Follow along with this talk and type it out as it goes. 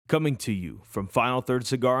Coming to you from Final Third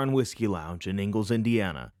Cigar and Whiskey Lounge in Ingalls,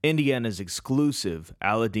 Indiana, Indiana's exclusive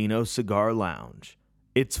Aladino Cigar Lounge.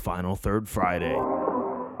 It's Final Third Friday.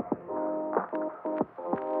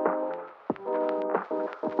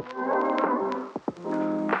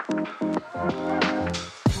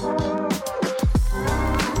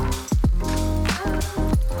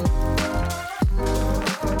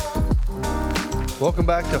 Welcome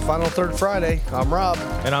back to Final Third Friday. I'm Rob.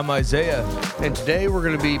 And I'm Isaiah. And today we're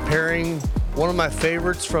going to be pairing one of my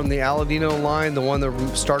favorites from the Aladino line, the one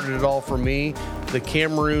that started it all for me, the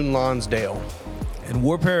Cameroon Lonsdale. And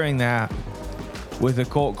we're pairing that with a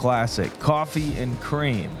cult classic, Coffee and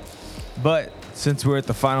Cream. But since we're at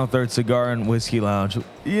the Final Third Cigar and Whiskey Lounge,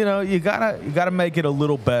 you know, you gotta make it a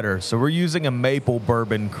little better. So we're using a maple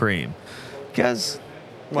bourbon cream. Because,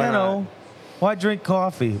 why drink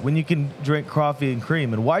coffee when you can drink coffee and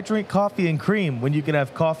cream? And why drink coffee and cream when you can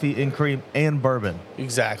have coffee and cream and bourbon?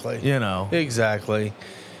 Exactly. You know. Exactly.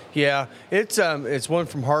 Yeah, it's one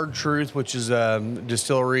from Hard Truth, which is a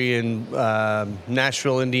distillery in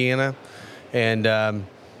Nashville, Indiana, and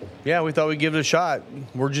we thought we'd give it a shot.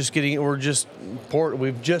 We've just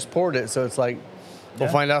poured it, so it's like we'll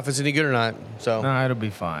find out if it's any good or not. So no, it'll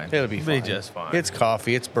be fine. It'll be fine. Just fine. It's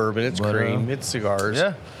coffee, it's bourbon, it's cream, it's cigars.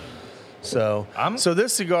 Yeah. So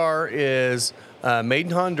this cigar is made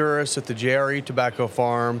in Honduras at the JRE Tobacco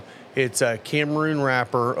Farm. It's a Cameroon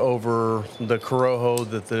wrapper over the Corojo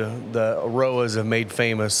that the Aroas have made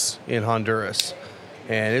famous in Honduras.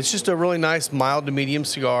 And it's just a really nice mild to medium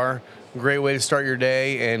cigar. Great way to start your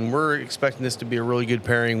day, and we're expecting this to be a really good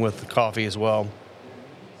pairing with coffee as well.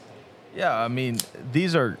 Yeah, I mean,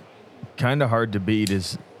 these are kind of hard to beat.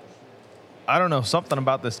 I don't know, something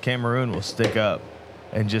about this Cameroon will stick up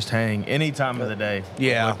and just hang any time of the day.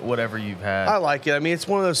 Yeah. Whatever you've had. I like it. I mean, it's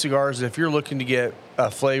one of those cigars that if you're looking to get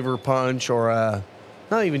a flavor punch or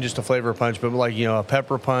not even just a flavor punch, but like, a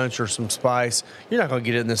pepper punch or some spice, you're not going to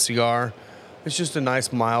get it in this cigar. It's just a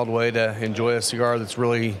nice, mild way to enjoy a cigar that's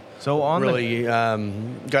really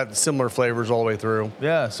got similar flavors all the way through.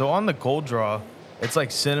 Yeah, so on the cold draw, it's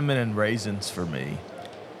like cinnamon and raisins for me.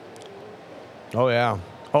 Oh, yeah.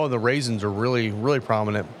 Oh, the raisins are really, really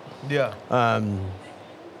prominent. Yeah.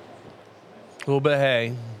 A little bit of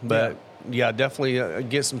hay, but yeah definitely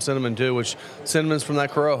get some cinnamon too, which cinnamon's from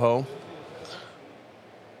that Corojo.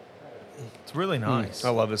 It's really nice.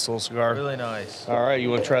 I love this little cigar. Really nice. All right,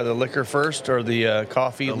 you want to try the liquor first or the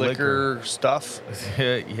coffee liquor stuff?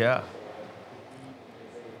 Yeah.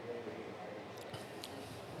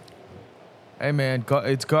 Hey, man,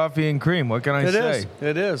 it's coffee and cream. What can I say?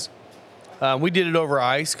 It is. We did it over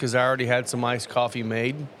ice because I already had some iced coffee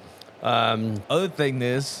made. Other thing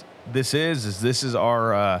this is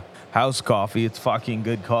our house coffee. It's fucking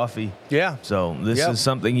good coffee. Yeah. So this is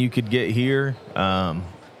something you could get here.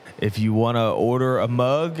 If you want to order a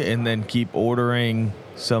mug and then keep ordering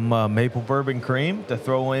some maple bourbon cream to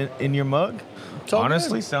throw in your mug.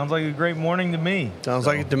 Honestly, good. Sounds like a great morning to me. Sounds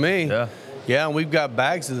like it to me. Yeah. Yeah, and we've got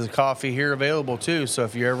bags of the coffee here available too. So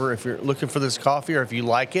if you're looking for this coffee or if you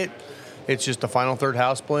like it, it's just a Final Third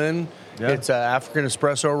house blend. Yeah. It's an African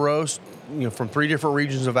espresso roast, from 3 different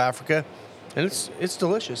regions of Africa, and it's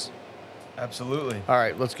delicious. Absolutely. All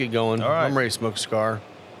right, let's get going. All right. I'm ready to smoke a cigar.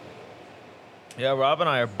 Yeah, Rob and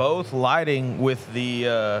I are both lighting with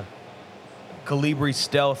the Colibri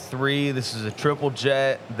Stealth 3. This is a triple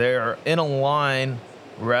jet. They're in a line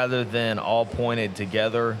rather than all pointed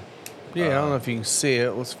together. Yeah, I don't know if you can see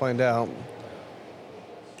it. Let's find out.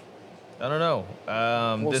 I don't know.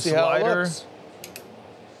 We'll this see how it looks.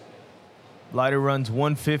 Lighter runs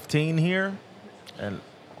 115 here, and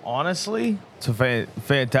honestly, it's a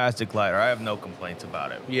fantastic lighter. I have no complaints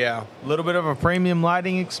about it. Yeah. A little bit of a premium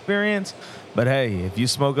lighting experience, but hey, if you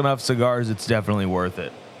smoke enough cigars, it's definitely worth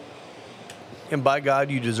it. And by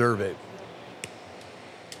God, you deserve it.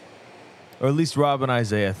 Or at least Rob and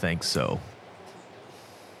Isaiah think so.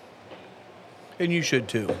 And you should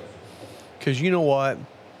too. Because you know what?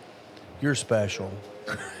 You're special.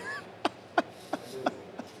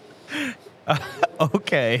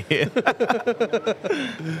 Okay.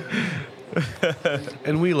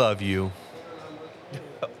 And we love you.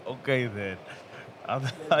 Okay, then. I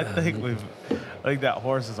think that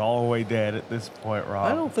horse is all the way dead at this point,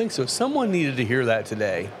 Rob. I don't think so. Someone needed to hear that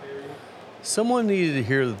today. Someone needed to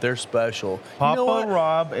hear that they're special. Papa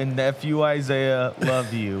Rob and nephew Isaiah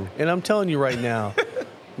love you. And I'm telling you right now, I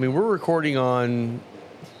mean, we're recording on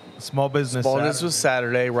Small Business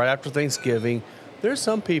Saturday, right after Thanksgiving. There's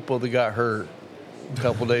some people that got hurt a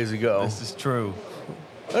couple days ago. This is true.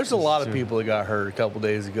 There's a lot of people that got hurt a couple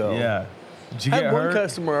days ago. Yeah. Did you I get had hurt? one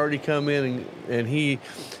customer already come in and he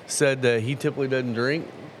said that he typically doesn't drink,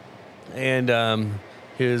 and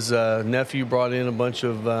his nephew brought in a bunch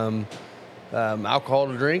of alcohol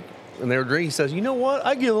to drink, and they were drinking. He says, "You know what?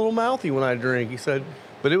 I get a little mouthy when I drink." He said,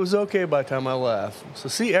 "But it was okay by the time I left." So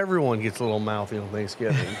see, everyone gets a little mouthy on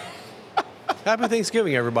Thanksgiving. Happy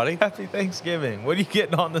Thanksgiving, everybody. Happy Thanksgiving. What are you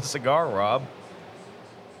getting on the cigar, Rob?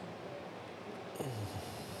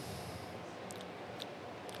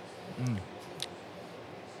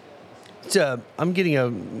 I'm getting a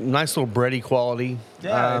nice little bready quality.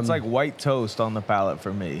 Yeah, it's like white toast on the palate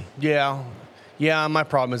for me. Yeah. My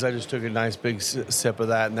problem is I just took a nice big sip of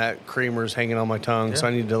that, and that creamer's hanging on my tongue, so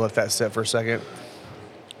I need to let that sit for a second.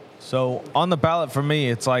 So on the palate for me,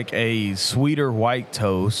 it's like a sweeter white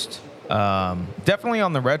toast. Definitely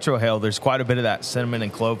on the retrohale, there's quite a bit of that cinnamon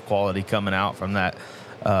and clove quality coming out from that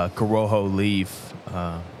Corojo leaf.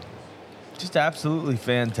 Just absolutely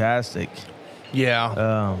fantastic.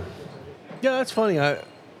 Yeah. Yeah, that's funny. I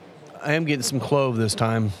am getting some clove this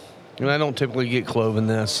time, and I don't typically get clove in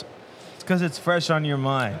this. It's because it's fresh on your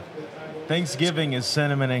mind. Thanksgiving is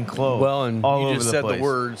cinnamon and clove. Well, and all you over just the said place. the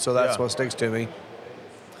word, so that's what sticks to me.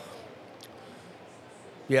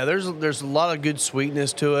 Yeah, there's a lot of good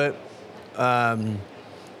sweetness to it. That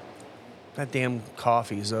damn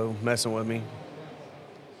coffee's though messing with me.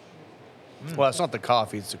 Well, it's not the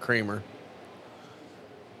coffee; it's the creamer.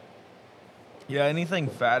 Yeah, anything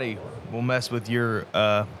fatty will mess with your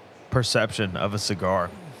perception of a cigar.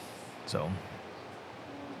 So,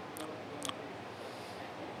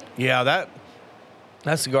 yeah, that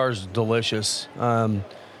cigar is delicious. I mean,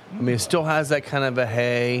 it still has that kind of a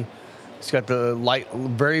hay. It's got the light,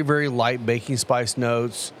 very, very light baking spice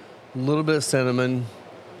notes, a little bit of cinnamon,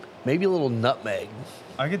 maybe a little nutmeg.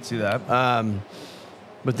 I could see that.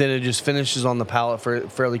 But then it just finishes on the palate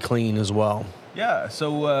fairly clean as well. Yeah,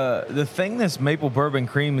 so the thing this maple bourbon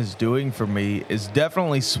cream is doing for me is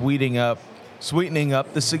definitely sweetening up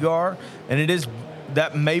the cigar, and it is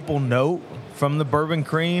that maple note from the bourbon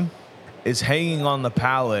cream is hanging on the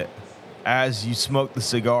palate as you smoke the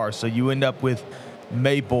cigar. So you end up with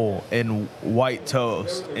maple and white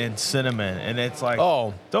toast and cinnamon, and it's like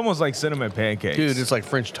it's almost like cinnamon pancakes. Dude, it's like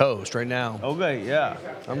French toast right now. Okay, yeah.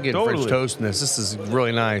 I'm getting French toast in this. This is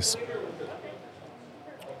really nice.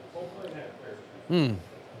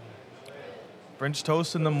 French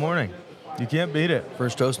toast in the morning. You can't beat it.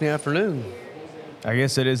 French toast in the afternoon. I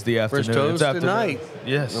guess it is the afternoon. French toast at night.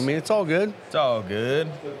 Yes. I mean, it's all good. It's all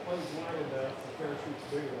good.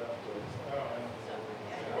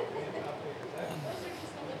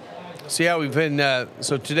 So yeah, we've been.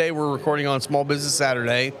 So today we're recording on Small Business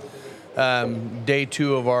Saturday, day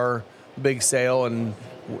 2 of our big sale, and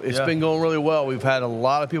it's been going really well. We've had a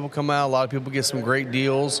lot of people come out. A lot of people get some great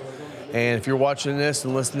deals. And if you're watching this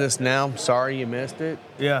and listening to this now, sorry you missed it.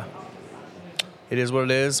 Yeah. It is what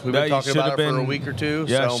it is. We've been talking about it for a week or two.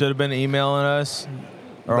 Yeah, should have been emailing us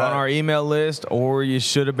or on our email list, or you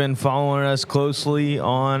should have been following us closely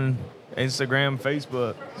on Instagram,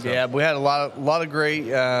 Facebook. So. Yeah, we had a lot of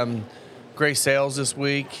great sales this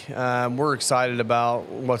week. We're excited about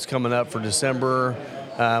what's coming up for December.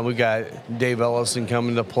 We got Dave Ellison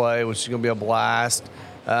coming to play, which is going to be a blast.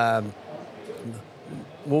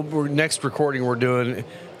 Next recording we're doing,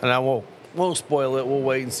 and I won't spoil it. We'll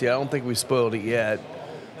wait and see. I don't think we spoiled it yet.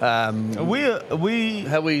 We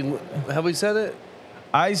have we said it?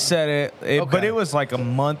 I said it, okay. But it was like a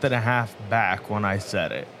month and a half back when I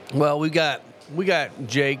said it. Well, we got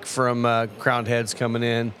Jake from Crowned Heads coming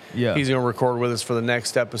in. Yeah, he's going to record with us for the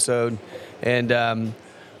next episode, and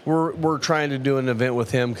we're trying to do an event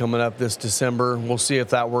with him coming up this December. We'll see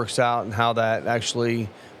if that works out and how that actually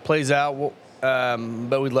plays out.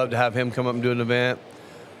 But we'd love to have him come up and do an event.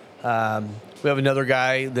 We have another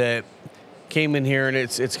guy that came in here, and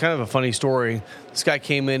it's kind of a funny story. This guy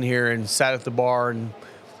came in here and sat at the bar, and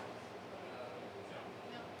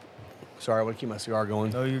sorry, I want to keep my cigar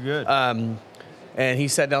going. Oh, you're good. And he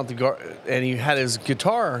sat down at the and he had his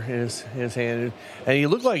guitar in his hand, and he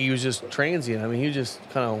looked like he was just transient. I mean, he just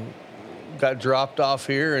kind of got dropped off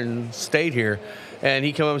here and stayed here. And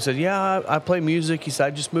he came up and said, "Yeah, I play music." He said,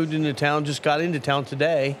 "I just moved into town, just got into town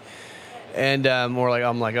today." And I'm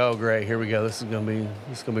like, "Oh, great, here we go. This is gonna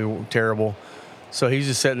be terrible." So he's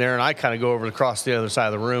just sitting there, and I kind of go over across the other side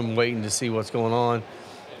of the room, waiting to see what's going on.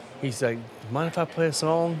 He's like, "Mind if I play a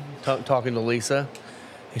song?" Talking to Lisa,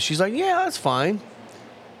 and she's like, "Yeah, that's fine."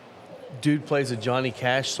 Dude plays a Johnny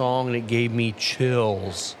Cash song, and it gave me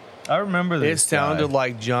chills. I remember this. It sounded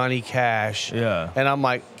like Johnny Cash. Yeah. And I'm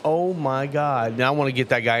like, oh my God. Now I want to get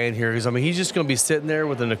that guy in here because, I mean, he's just going to be sitting there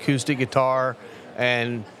with an acoustic guitar.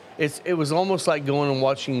 And it was almost like going and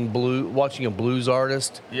watching a blues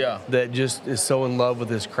artist. Yeah. That just is so in love with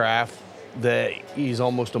his craft. that he's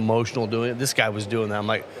almost emotional doing it. This guy was doing that. I'm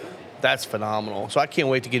like, that's phenomenal. So I can't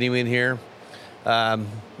wait to get him in here.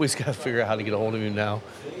 We just got to figure out how to get a hold of him now.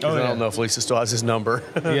 I don't know if Lisa still has his number.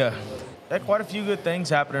 Yeah. Had quite a few good things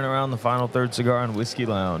happening around the Final Third Cigar and Whiskey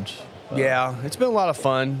Lounge. Yeah, it's been a lot of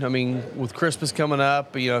fun. I mean, with Christmas coming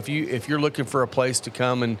up, if you're looking for a place to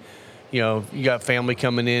come and, you got family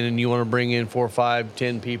coming in and you want to bring in 4, 5,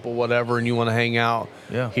 10 people, whatever, and you want to hang out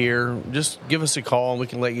here, just give us a call and we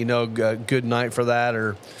can let you know a good night for that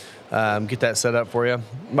or get that set up for you.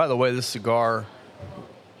 By the way, this cigar,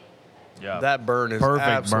 that burn is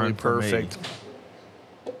absolutely perfect.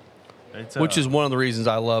 Which is one of the reasons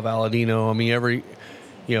I love Aladino. I mean,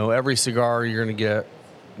 every cigar you're going to get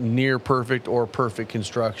near perfect or perfect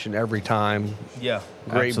construction every time. Yeah,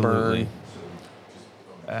 great burn.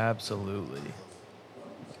 Absolutely.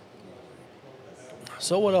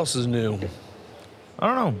 So what else is new? I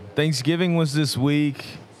don't know. Thanksgiving was this week.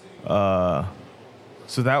 So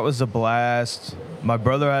that was a blast. My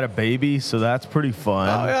brother had a baby, so that's pretty fun.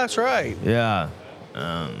 Oh, yeah, that's right. Yeah.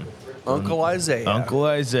 Uncle Isaiah. Uncle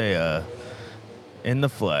Isaiah in the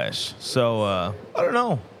flesh. So, I don't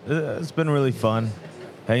know. It's been really fun.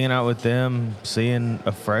 Hanging out with them, seeing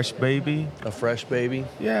a fresh baby. A fresh baby?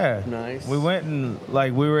 Yeah. Nice. We went and,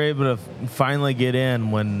 we were able to finally get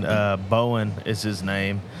in when Bowen is his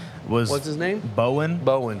name. What's his name? Bowen.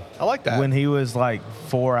 Bowen. I like that. When he was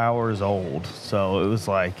 4 hours old. So it was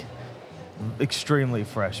extremely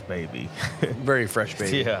fresh baby. Very fresh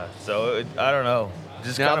baby. Yeah. So I don't know.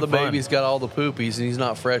 Just now the fun. Baby's got all the poopies and he's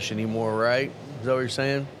not fresh anymore, right? Is that what you're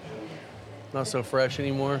saying? Not so fresh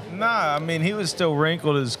anymore? Nah, I mean, he was still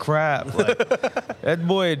wrinkled as crap. That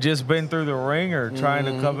boy had just been through the ringer trying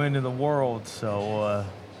to come into the world. So,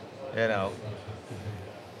 kind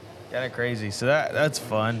of crazy. So that's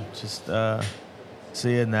fun. Just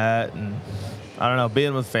seeing that. And I don't know,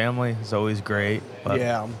 being with family is always great. But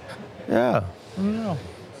yeah. Yeah. I don't know.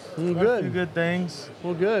 Good. A few good things.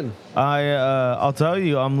 Well, good. I'll tell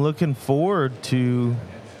you, I'm looking forward to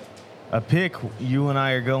a pick you and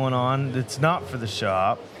I are going on. It's not for the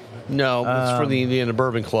shop. No, it's for the Indiana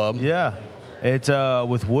Bourbon Club. Yeah. It's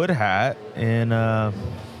with Wood Hat in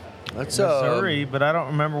that's Missouri, but I don't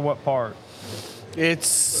remember what part. It's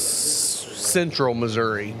central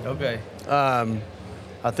Missouri. Okay.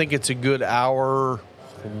 I think it's a good hour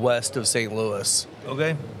west of St. Louis.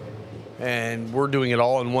 Okay. And we're doing it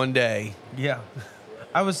all in one day. Yeah.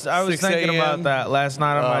 I was thinking about that last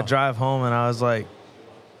night on my drive home, and I was like,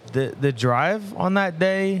 the drive on that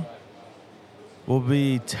day will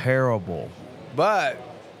be terrible. But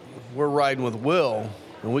we're riding with Will,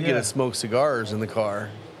 and we get to smoke cigars in the car.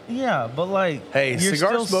 Yeah, but hey,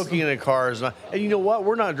 cigar smoking in a car is not. And you know what?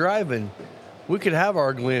 We're not driving. We could have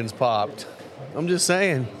our Glens popped. I'm just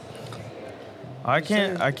saying. I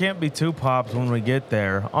can't be too popped when we get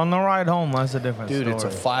there. On the ride home, that's a different story. Dude, it's a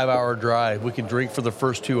 5-hour drive. We can drink for the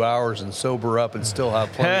first 2 hours and sober up and still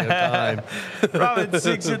have plenty of time. Probably at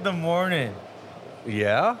 6 in the morning.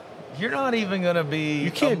 Yeah? You're not even going to be... You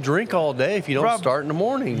can't drink all day if you don't start in the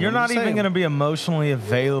morning. You're not even going to be emotionally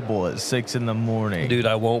available at 6 in the morning. Dude,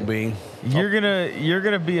 I won't be. You're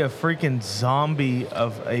gonna be a freaking zombie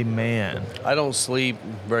of a man. I don't sleep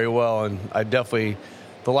very well, and I definitely...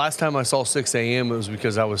 The last time I saw 6 a.m. it was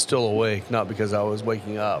because I was still awake, not because I was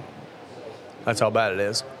waking up. That's how bad it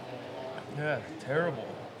is. Yeah, terrible.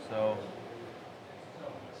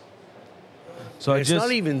 So it's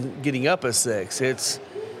not even getting up at 6. It's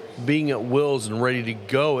being at Will's and ready to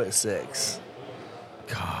go at 6.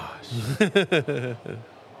 Gosh.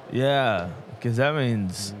 Yeah, because that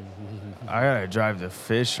means I gotta drive to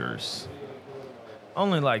Fisher's.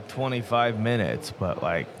 Only 25 minutes,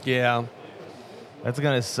 but yeah. That's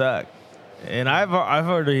gonna suck. And I've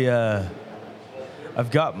already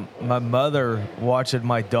I've got my mother watching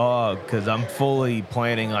my dog because I'm fully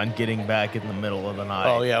planning on getting back in the middle of the night.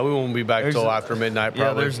 Oh yeah, we won't be back till after midnight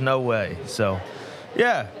probably. Yeah, there's no way. So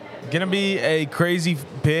yeah, gonna be a crazy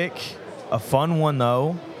pick, a fun one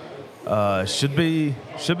though. Should be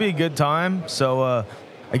a good time. So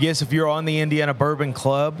I guess if you're on the Indiana Bourbon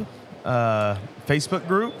Club Facebook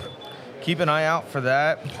group, keep an eye out for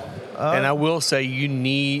that. And I will say,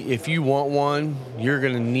 if you want one, you're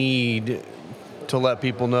going to need to let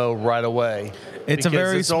people know right away. It's a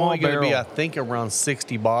very small barrel. It's only going to be, I think, around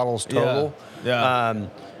 60 bottles total. Yeah.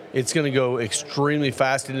 It's going to go extremely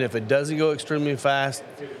fast, and if it doesn't go extremely fast,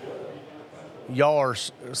 y'all are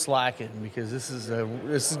slacking because this is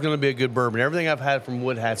going to be a good bourbon. Everything I've had from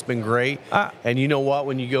Wood Hat's been great. And you know what?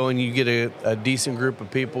 When you go and you get a decent group of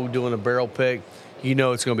people doing a barrel pick, you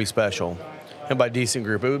know it's going to be special. And by decent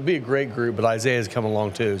group, it would be a great group, but Isaiah's come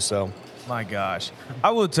along too. So My gosh.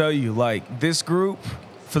 I will tell you, like, this group,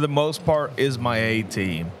 for the most part, is my A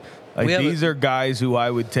team. Like, these are guys who I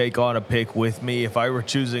would take on a pick with me if I were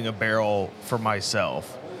choosing a barrel for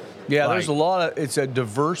myself. Yeah, there's a lot of, it's a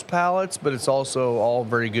diverse palates, but it's also all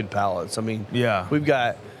very good palates. I mean, we've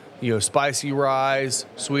got, spicy ryes,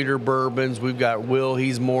 sweeter bourbons. We've got Will.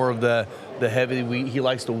 He's more of the heavy wheat. He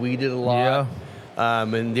likes to wheat it a lot. Yeah.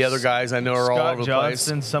 And the other guys I know are all over the place. Scott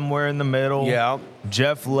Johnson somewhere in the middle. Yeah.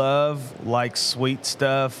 Jeff Love likes sweet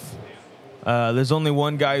stuff. There's only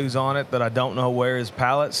one guy who's on it that I don't know where his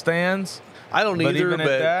palate stands. I don't either, even but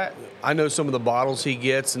at that, I know some of the bottles he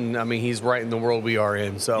gets, and, I mean, he's right in the world we are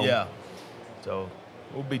in. So yeah. So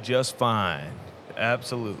we'll be just fine.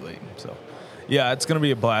 Absolutely. So, yeah, it's going to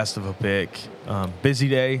be a blast of a pick. Busy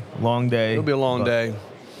day, long day. It'll be a long day.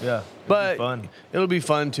 Yeah. But fun. It'll be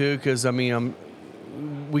fun, too, because, I mean,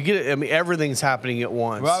 we get it. I mean, everything's happening at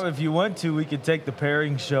once. Rob, if you want to, we could take the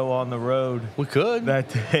pairing show on the road. We could. That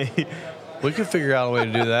day. We could figure out a way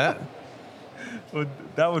to do that.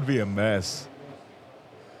 That would be a mess.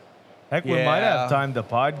 Heck, we might have time to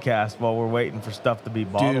podcast while we're waiting for stuff to be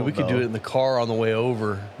bottled. Dude, we could do it in the car on the way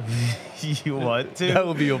over. You want to? That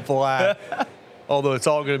would be a blast. Although it's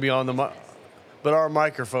all going to be on the but our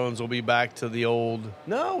microphones will be back to the old.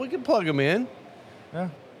 No, we can plug them in. Yeah.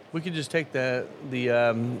 We could just take the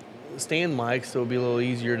stand mics, so it'll be a little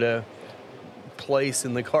easier to place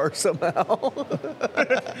in the car somehow.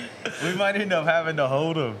 We might end up having to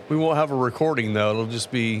hold them. We won't have a recording though. It'll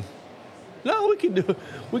just be. No, we can do.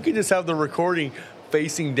 We could just have the recording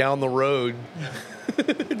facing down the road,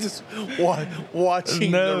 just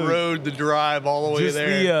watching the road, the drive all the way just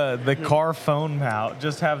there. The car phone mount.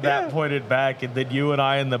 Just have that pointed back, and then you and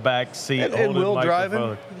I in the back seat and holding Will microphone.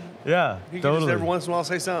 Driving. Yeah, you totally. Can just every once in a while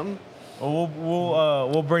say something.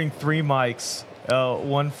 We'll bring 3 mics.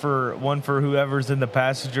 One for whoever's in the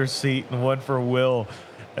passenger seat, and one for Will.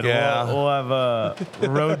 And we'll have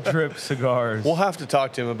road trip cigars. We'll have to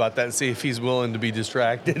talk to him about that and see if he's willing to be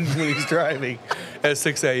distracted when he's driving at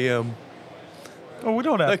 6 a.m. Well, we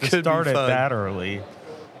don't have to start it that early.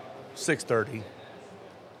 6:30. You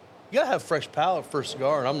gotta have fresh palate for a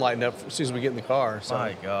cigar, and I'm lighting up as soon as we get in the car. So.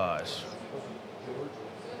 My gosh.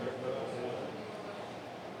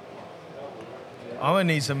 I'm gonna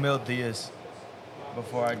need some milk teas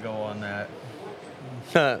before I go on that.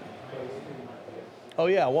 Oh,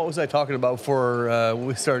 yeah. What was I talking about before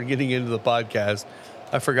we started getting into the podcast?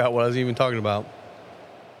 I forgot what I was even talking about.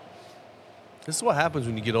 This is what happens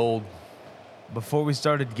when you get old. Before we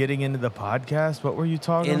started getting into the podcast, what were you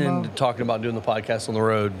talking about? Into talking about doing the podcast on the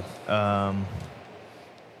road.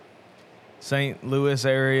 St. Louis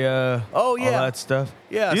area. Oh, yeah. All that stuff.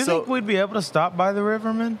 Yeah. Do you think we'd be able to stop by the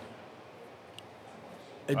Riverman?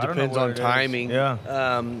 It depends on timing.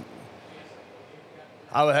 Yeah.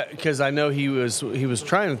 Because I know he was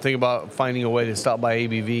trying to think about finding a way to stop by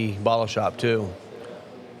ABV Bottle Shop too.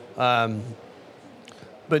 But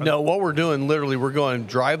no, what we're doing, literally, we're going to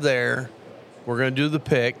drive there. We're going to do the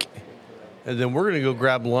pick, and then we're going to go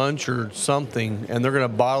grab lunch or something, and they're going to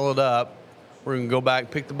bottle it up. We're going to go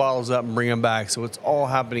back, pick the bottles up, and bring them back. So it's all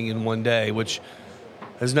happening in one day, which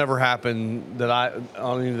has never happened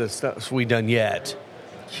on any of the stuff we've done yet.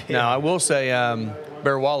 Yeah. Now, I will say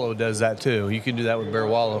Bear Wallow does that too. You can do that with Bear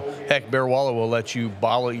Wallow. Heck, Bear Wallow will let you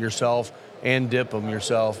bottle it yourself and dip them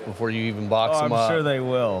yourself before you even box them up. I'm sure they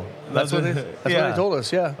will. That's what they told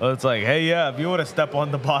us, yeah. Well, it's like, hey, if you want to step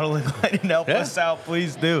on the bottle and help us out,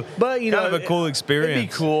 please do. But, kind of a cool experience. It'd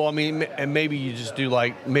be cool. I mean, and maybe you just do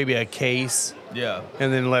maybe a case. Yeah.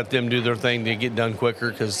 And then let them do their thing to get done quicker,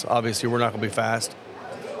 because obviously we're not going to be fast.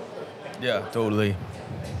 Yeah, totally.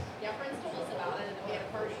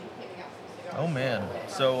 Oh, man.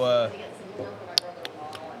 So,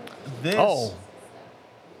 this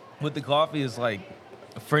with the coffee is like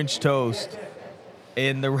French toast,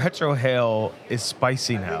 and the retro hell is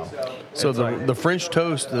spicy now. So the French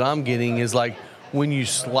toast that I'm getting is like when you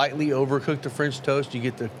slightly overcook the French toast, you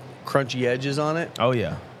get the crunchy edges on it. Oh,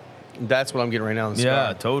 yeah. That's what I'm getting right now in the cigar.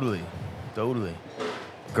 Yeah, totally.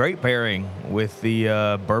 Great pairing with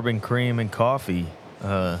the bourbon cream and coffee.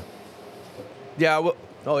 Yeah,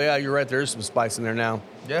 you're right. There's some spice in there now.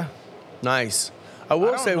 Yeah. Nice. I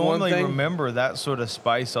will say one thing. I don't remember that sort of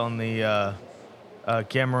spice on the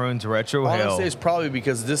Cameroon's Retro Hale. Honestly, it's probably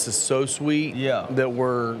because this is so sweet that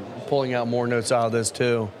we're pulling out more notes out of this,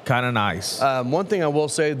 too. Kind of nice. One thing I will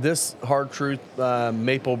say, this Hard Truth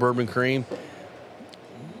Maple Bourbon Cream,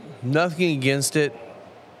 nothing against it.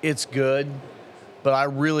 It's good. But I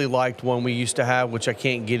really liked one we used to have, which I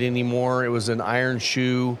can't get anymore. It was an Iron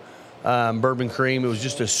Shoe Bourbon Cream. It was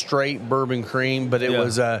just a straight Bourbon Cream, but it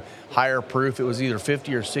was a higher proof. It was either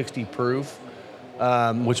 50 or 60 proof,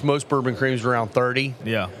 which most Bourbon Creams are around 30.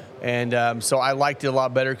 Yeah. And so I liked it a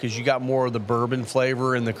lot better because you got more of the bourbon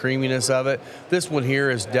flavor and the creaminess of it. This one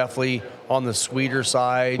here is definitely on the sweeter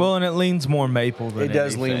side. Well, and it leans more maple than it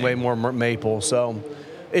does lean way more maple. So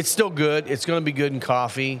it's still good. It's going to be good in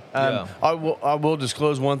coffee. I will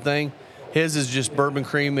disclose one thing. His is just Bourbon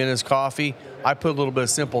Cream in his coffee. I put a little bit of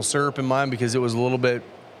simple syrup in mine because it was a little bit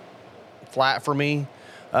flat for me.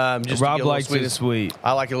 Just Rob likes it sweet.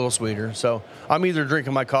 I like it a little sweeter. So I'm either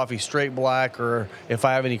drinking my coffee straight black, or if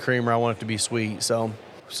I have any creamer, I want it to be sweet. So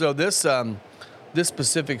this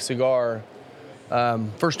specific cigar,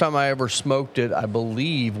 first time I ever smoked it, I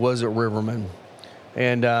believe, was at Riverman.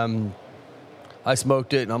 And I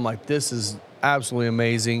smoked it, and I'm like, this is absolutely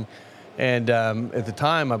amazing. And at the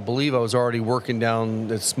time, I believe I was already working down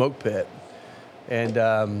the smoke pit. And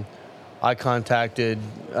I contacted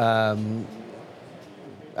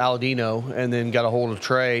Aladino and then got a hold of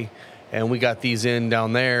Trey, and we got these in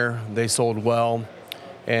down there. They sold well,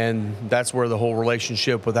 and that's where the whole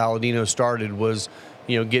relationship with Aladino started, was,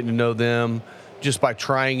 getting to know them just by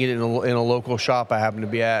trying it in a local shop I happened to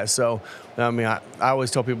be at. So, I mean, I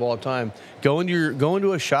always tell people all the time, go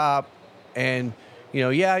into a shop and,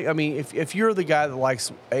 if you're the guy that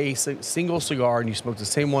likes a single cigar and you smoke the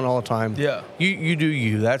same one all the time, you do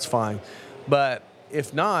you, that's fine. But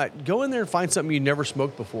if not, go in there and find something you never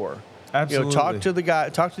smoked before. Absolutely. Talk to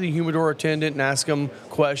the humidor attendant and ask them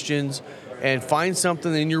questions, and find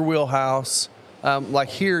something in your wheelhouse. Like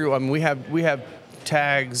here, I mean, we have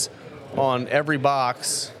tags on every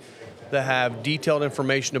box that have detailed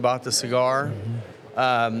information about the cigar,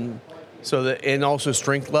 and also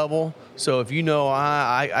strength level. So if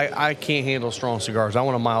I can't handle strong cigars, I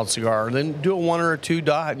want a mild cigar, then do a 1 or a 2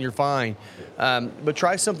 dot and you're fine. But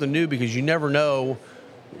try something new, because you never know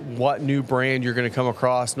what new brand you're going to come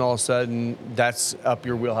across, and all of a sudden that's up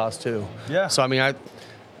your wheelhouse too. Yeah. So I mean,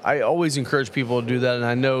 I always encourage people to do that, and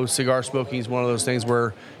I know cigar smoking is one of those things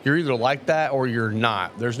where you're either like that or you're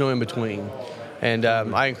not. There's no in between. And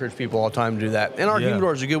I encourage people all the time to do that. And our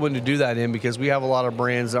humidor is a good one to do that in, because we have a lot of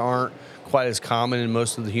brands that aren't quite as common in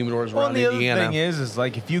most of the humidors around Indiana. The other thing is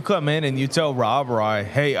like, if you come in and you tell Rob or I,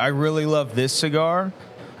 hey, I really love this cigar,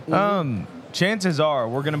 chances are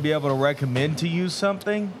we're going to be able to recommend to you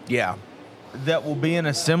something that will be in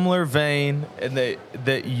a similar vein, and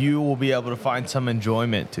that you will be able to find some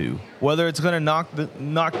enjoyment to. Whether it's going to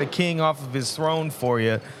knock the king off of his throne for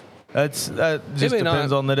you, that just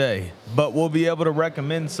depends on the day. But we'll be able to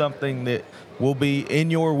recommend something that will be in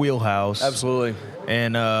your wheelhouse. Absolutely.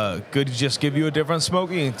 And could just give you a different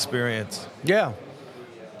smoking experience. Yeah.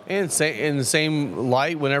 And in the same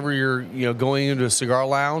light, whenever you're going into a cigar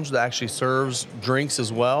lounge that actually serves drinks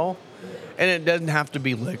as well, and it doesn't have to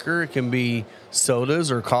be liquor, it can be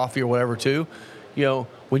sodas or coffee or whatever too.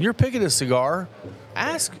 When you're picking a cigar,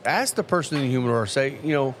 ask the person in the humidor, say,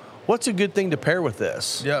 what's a good thing to pair with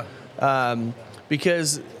this? Yeah.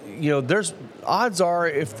 Because there's odds are,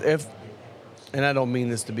 if and I don't mean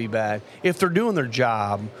this to be bad, if they're doing their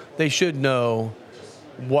job, they should know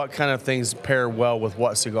what kind of things pair well with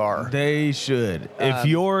what cigar. They should. If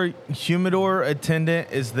your humidor attendant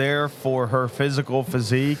is there for her physical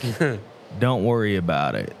physique, don't worry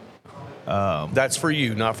about it. That's for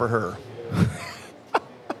you, not for her.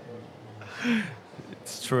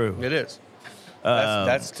 It's true. It is.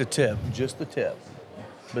 That's the tip, just the tip.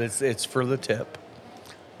 But it's for the tip.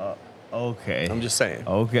 Okay. I'm just saying.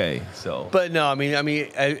 Okay. So. But no, I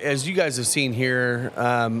mean, as you guys have seen here,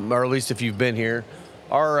 or at least if you've been here,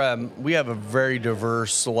 we have a very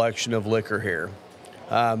diverse selection of liquor here.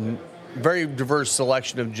 Very diverse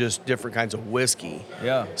selection of just different kinds of whiskey.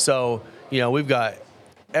 Yeah. So, we've got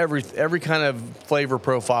every kind of flavor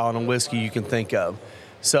profile in a whiskey you can think of.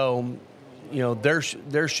 So,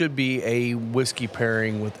 there should be a whiskey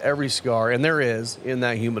pairing with every cigar, and there is in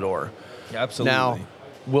that humidor. Absolutely. Now,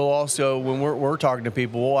 we'll also, when we're talking to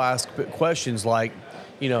people, we'll ask questions like,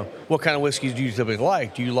 what kind of whiskeys do you typically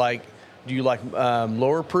like? Do you like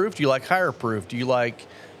lower proof? Do you like higher proof? Do you like,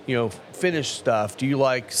 finished stuff? Do you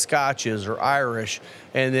like Scotches or Irish?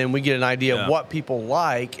 And then we get an idea of what people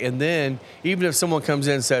like. And then even if someone comes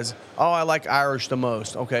in and says, oh, I like Irish the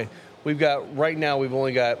most. Okay, we've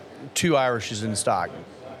only got 2 Irishes in stock.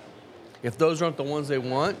 If those aren't the ones they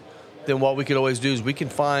want, then what we could always do is we can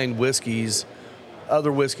find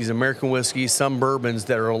other whiskeys, American whiskeys, some bourbons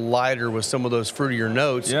that are lighter with some of those fruitier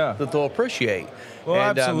notes that they'll appreciate. Well,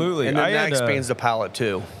 absolutely. And then that expands the palate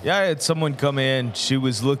too. Yeah, I had someone come in. She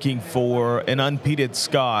was looking for an unpeated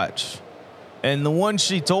Scotch And the one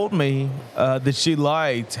she told me that she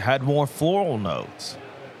liked had more floral notes.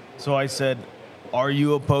 So I said, "Are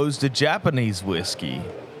you opposed to Japanese whiskey?"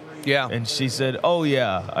 Yeah. And she said, "Oh,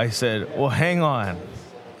 yeah." I said, "Well, hang on.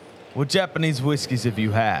 What Japanese whiskeys have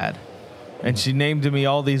you had?" And she named to me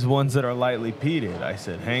all these ones that are lightly peated. I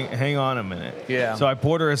said, hang on a minute. Yeah. So I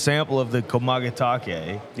poured her a sample of the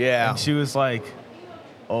Komagatake. Yeah. And she was like,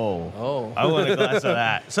 oh, I want a glass of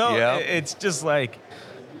that. So it's just like,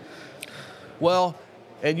 well,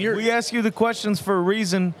 and we ask you the questions for a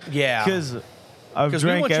reason. Yeah. Because I've 'Cause we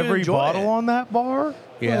drank want you to every enjoy bottle it. on that bar.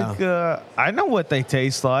 Yeah. Like, I know what they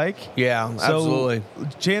taste like. Yeah, absolutely.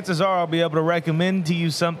 So chances are I'll be able to recommend to you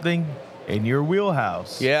something in your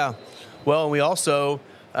wheelhouse. Yeah. Well, and we also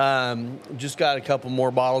just got a couple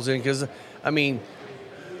more bottles in because, I mean,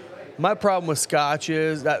 my problem with Scotch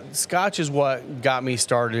is that Scotch is what got me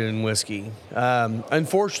started in whiskey.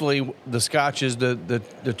 Unfortunately, the Scotches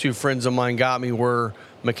the two friends of mine got me were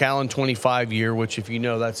Macallan 25 year, which, if you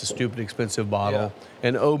know, that's a stupid expensive bottle,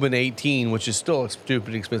 and Oban 18, which is still a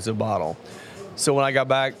stupid expensive bottle. So when I got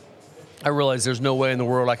back, I realized there's no way in the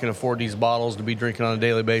world I can afford these bottles to be drinking on a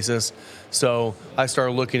daily basis. So I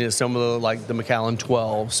started looking at some of the, like the Macallan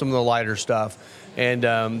 12, some of the lighter stuff, and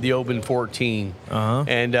the Oban 14.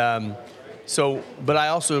 And but I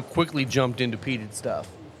also quickly jumped into peated stuff.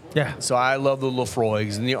 Yeah. So I love the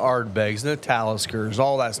Lafroigs and the Ardbegs and the Taliskers,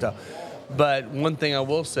 all that stuff. But one thing I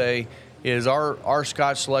will say is our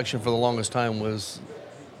Scotch selection for the longest time was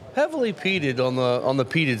heavily peated on the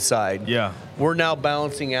peated side. Yeah. We're now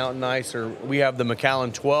balancing out nicer. We have the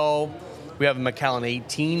Macallan 12. We have the Macallan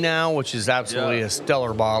 18 now, which is absolutely a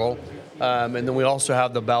stellar bottle. And then we also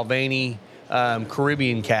have the Balvenie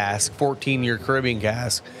Caribbean cask, 14-year Caribbean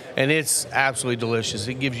cask. And it's absolutely delicious.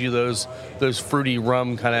 It gives you those fruity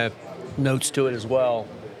rum kind of notes to it as well.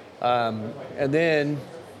 And then,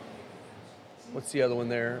 what's the other one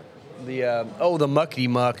there? The Muckety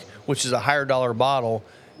Muck, which is a higher dollar bottle.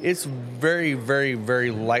 It's very, very, very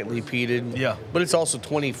lightly peated. Yeah. But it's also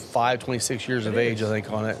 25, 26 years of age, I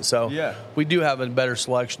think, on it. So we do have a better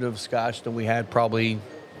selection of Scotch than we had probably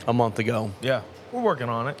a month ago. Yeah. We're working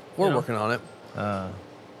on it. We're working on it.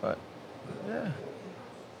 But, yeah.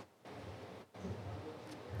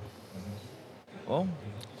 Well.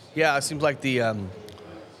 Yeah, it seems like the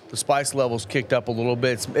spice levels kicked up a little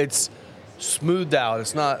bit. It's smoothed out.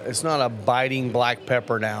 It's not a biting black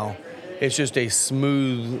pepper now. It's just a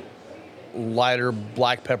smooth, lighter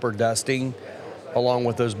black pepper dusting along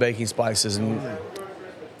with those baking spices, and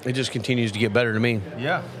it just continues to get better to me.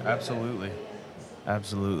 Yeah, absolutely.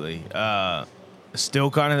 Absolutely.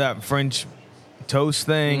 Still kind of that French toast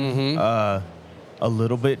thing. A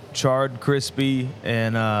little bit charred, crispy,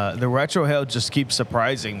 and the retrohale just keeps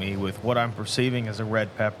surprising me with what I'm perceiving as a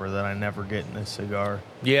red pepper that I never get in this cigar.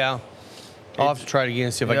 Yeah. I'll have to try it again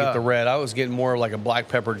and see if I get the red. I was getting more like a black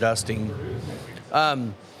pepper dusting.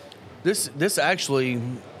 This actually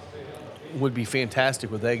would be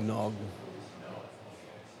fantastic with eggnog.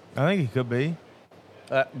 I think it could be.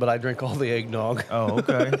 But I drink all the eggnog. Oh,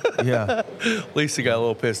 okay. Yeah. Lisa got a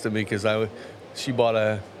little pissed at me because she bought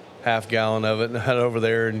a half gallon of it and had it over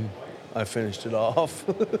there, and I finished it off.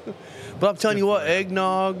 But I'm telling you what,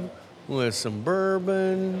 eggnog with some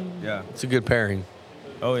bourbon. Yeah. It's a good pairing.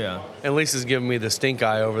 Oh, yeah. And Lisa's giving me the stink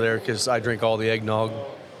eye over there because I drink all the eggnog.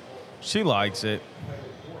 She likes it.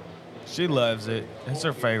 She loves it. It's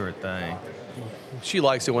her favorite thing. She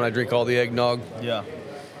likes it when I drink all the eggnog. Yeah.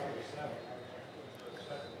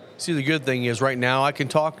 See, the good thing is right now I can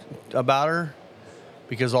talk about her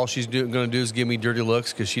because all she's going to do is give me dirty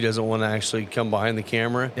looks because she doesn't want to actually come behind the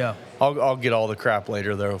camera. Yeah. I'll get all the crap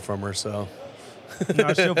later, though, from her, so.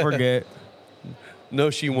 No, she'll forget. No,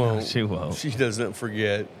 she won't. No, she won't. She doesn't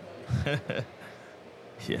forget.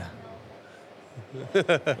 Yeah.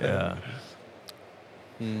 Yeah.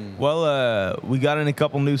 Well, we got in a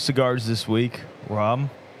couple new cigars this week, Rob.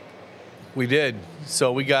 We did.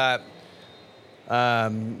 So we got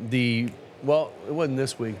it wasn't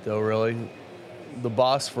this week, though, really. The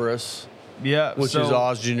Bosphorus. Yeah. Which is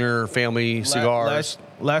Osgener family cigars.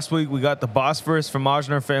 Last week, we got the Bosphorus from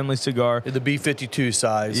Osgener family cigar. The B52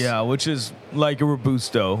 size. Yeah, which is like a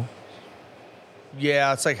Robusto.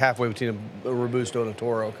 Yeah, it's like halfway between a Robusto and a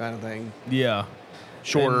Toro kind of thing. Yeah.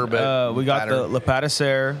 Shorter, and, but we got fatter. the Le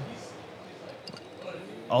Pâtisserie.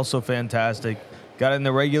 Also fantastic. Got in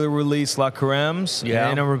the regular release La Creme's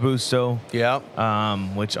and a Robusto. Yeah.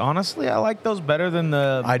 Which, honestly, I like those better than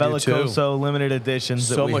the Bellicoso limited editions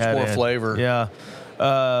that we had. So much more flavor. Yeah.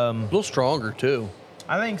 A little stronger, too.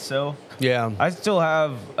 I think so. Yeah. I still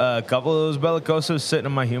have a couple of those Bellicosos sitting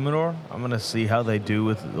in my humidor. I'm going to see how they do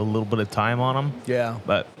with a little bit of time on them. Yeah.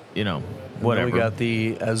 But whatever. We got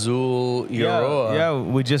the Azul Oroa. Yeah,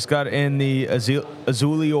 we just got in the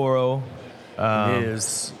Azul Oro. It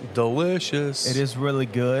is delicious. It is really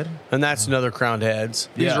good. And that's another crowned heads.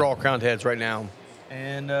 These are all crowned heads right now.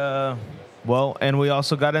 And, and we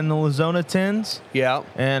also got in the Lazona tins. Yeah.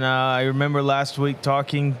 And I remember last week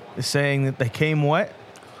saying that they came wet,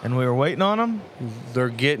 and we were waiting on them. They're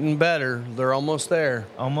getting better. They're almost there.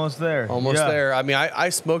 Almost there. There. I mean, I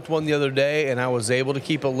smoked one the other day, and I was able to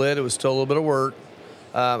keep it lit. It was still a little bit of work.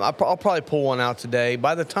 I'll probably pull one out today.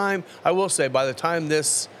 By the time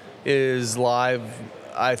this is live,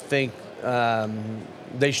 I think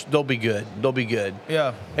they'll be good. They'll be good.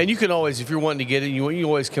 Yeah. And you can always, if you're wanting to get it, you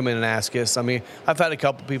always come in and ask us. I mean, I've had a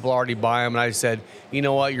couple people already buy them, and I said, you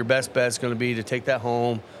know what, your best bet is going to be to take that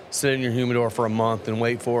home, sit in your humidor for a month, and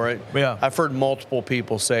wait for it. Yeah. I've heard multiple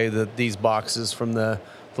people say that these boxes from the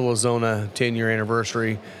Lazona 10-year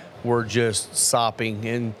anniversary were just sopping,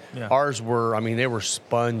 and ours were, they were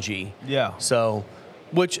spongy. Yeah. So,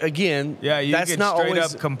 which again, you that's could not straight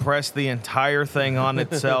always up compress the entire thing on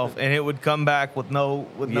itself, and it would come back with no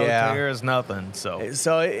tears, nothing.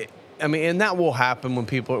 And that will happen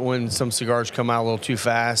when some cigars come out a little too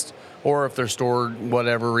fast, or if they're stored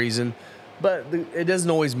whatever reason. But it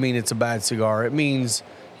doesn't always mean it's a bad cigar. It means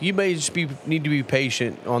you may just need to be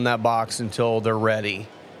patient on that box until they're ready,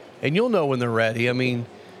 and you'll know when they're ready. I mean,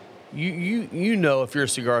 you know if you're a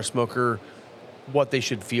cigar smoker what they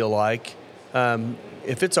should feel like.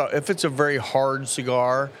 If it's a very hard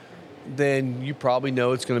cigar, then you probably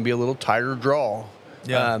know it's going to be a little tighter draw.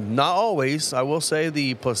 Yeah. Not always. I will say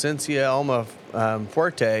the Plasencia Alma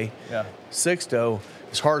Fuerte Sixto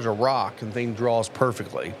is hard as a rock and thing draws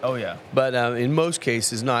perfectly. Oh, yeah. But in most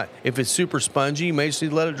cases, not. If it's super spongy, you may just need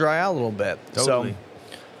to let it dry out a little bit. Totally.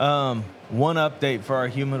 So, one update for our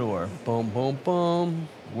humidor. Boom, boom, boom.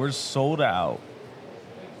 We're sold out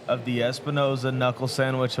of the Espinosa Knuckle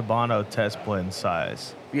Sandwich Habano test blend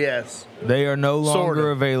size. Yes. They are no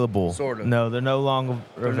longer available. Sort of. No, they're no longer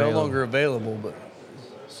available. They're no longer available, but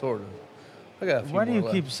sort of. I got a few Why do you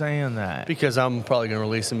left. keep saying that? Because I'm probably going to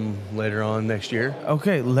release them later on next year.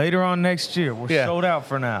 Okay, later on next year. We're sold out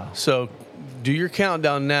for now. So do your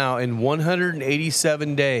countdown now in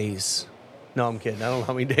 187 days. No, I'm kidding. I don't know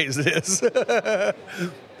how many days it is.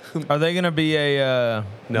 Are they going to be a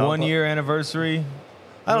No, 1 year anniversary?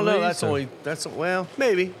 I don't know. release, Well,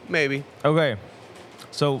 maybe. Okay.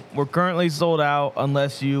 So we're currently sold out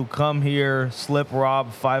unless you come here, slip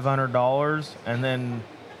Rob $500, and then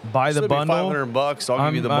buy the bundle. $500. I'll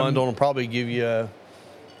give you the bundle and probably give you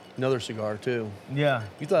another cigar too. Yeah.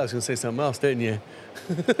 You thought I was going to say something else, didn't you?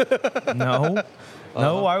 No.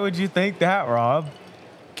 No, why would you think that, Rob?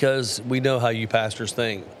 Because we know how you pastors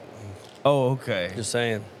think. Oh, okay. Just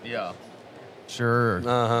saying. Yeah. Sure.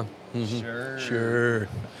 Uh-huh. Mm-hmm. Sure.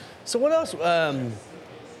 So what else?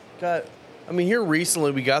 Here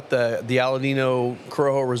recently we got the Aladino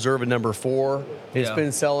Corojo Reserva number 4. It's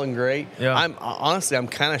been selling great. Yeah. I'm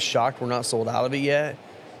kind of shocked we're not sold out of it yet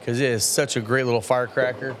because it is such a great little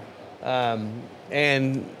firecracker.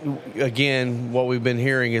 And again, what we've been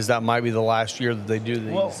hearing is that might be the last year that they do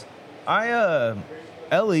these. Well,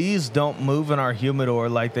 LEs don't move in our humidor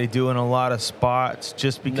like they do in a lot of spots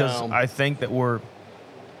just because I think that we're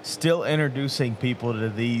still introducing people to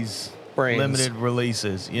these brands. Limited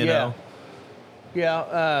releases, you know?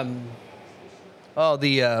 Yeah. The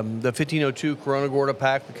 1502 Corona Gorda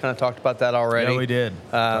pack, we kind of talked about that already. Yeah, we did.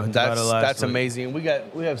 That's amazing. We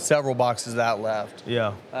have several boxes of that left.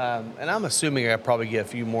 Yeah. And I'm assuming I probably get a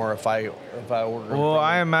few more if I order. Well,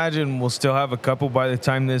 I imagine we'll still have a couple by the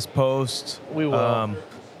time this posts. We will.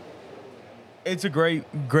 It's a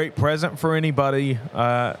great present for anybody.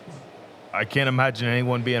 I can't imagine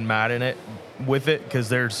anyone being mad with it because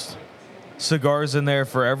there's cigars in there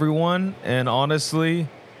for everyone. And honestly,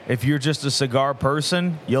 if you're just a cigar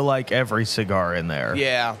person, you'll like every cigar in there.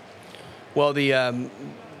 Yeah. Well, the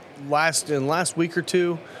last week or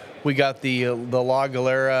two, we got the La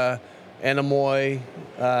Galera Anamoy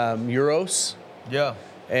Euros. Yeah.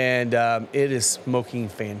 And it is smoking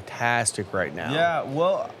fantastic right now. Yeah.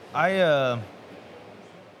 Well, I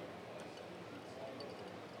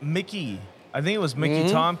think it was Mickey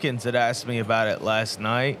Tompkins that asked me about it last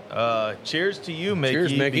night. Cheers to you, Mickey.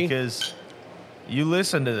 Cheers, Mickey. Because you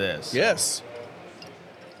listen to this. Yes.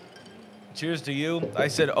 Cheers to you. I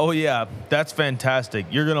said, oh, yeah, that's fantastic.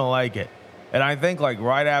 You're going to like it. And I think, like,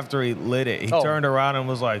 right after he lit it, he turned around and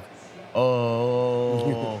was like,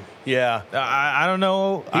 oh. Yeah. I don't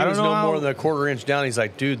know. He was no more than a quarter inch down. He's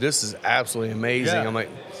like, dude, this is absolutely amazing. Yeah. I'm like,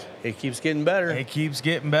 it keeps getting better. It keeps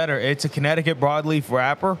getting better. It's a Connecticut broadleaf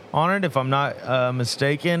wrapper on it, if I'm not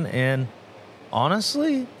mistaken. And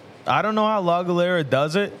honestly, I don't know how La Galera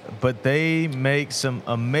does it, but they make some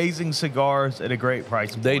amazing cigars at a great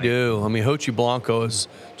price point. They do. I mean, Hochi Blanco is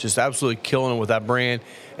just absolutely killing it with that brand.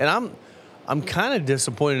 And I'm kind of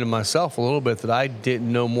disappointed in myself a little bit that I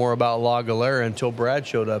didn't know more about La Galera until Brad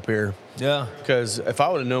showed up here. Yeah. Because if I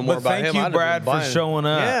would have known more about him, thank you, I'd Brad, have been buying. for showing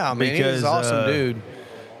up. Yeah, man, he's an awesome dude.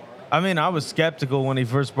 I mean, I was skeptical when he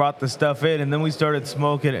first brought the stuff in, and then we started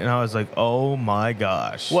smoking it, and I was like, oh, my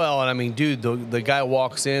gosh. Well, and I mean, dude, the guy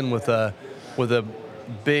walks in with a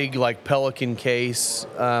big, like, Pelican case,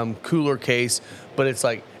 cooler case, but it's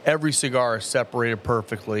like every cigar is separated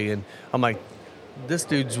perfectly. And I'm like, this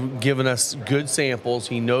dude's giving us good samples.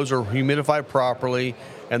 He knows they're humidified properly,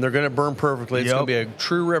 and they're going to burn perfectly. It's going to be a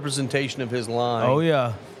true representation of his line. Oh,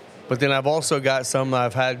 yeah. But then I've also got some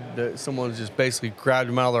I've had that someone's just basically grabbed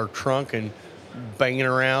them out of their trunk and banging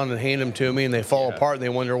around and hand them to me, and they fall apart, and they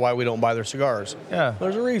wonder why we don't buy their cigars. Yeah.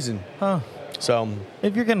 There's a reason. Huh. So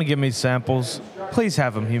if you're going to give me samples, please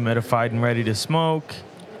have them humidified and ready to smoke.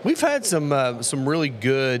 we've had some really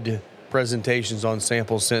good presentations on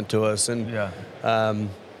samples sent to us, and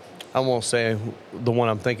I won't say the one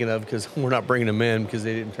I'm thinking of because we're not bringing them in because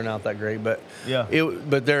they didn't turn out that great. But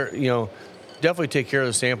but they're definitely take care of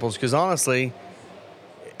the samples because honestly,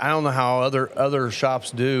 I don't know how other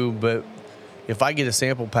shops do, but if I get a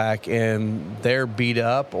sample pack and they're beat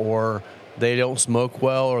up or they don't smoke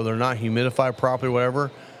well or they're not humidified properly,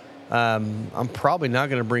 whatever, I'm probably not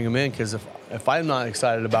going to bring them in because if I'm not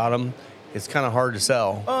excited about them, it's kind of hard to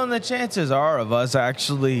sell. Well, and the chances are of us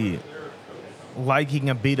actually liking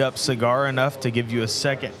a beat-up cigar enough to give you a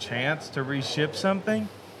second chance to reship something,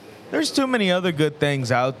 there's too many other good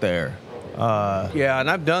things out there. Yeah, and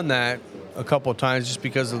I've done that a couple of times just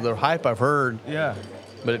because of the hype I've heard. Yeah.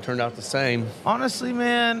 But it turned out the same. Honestly,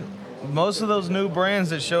 man, most of those new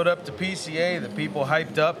brands that showed up to PCA that people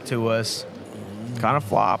hyped up to us kind of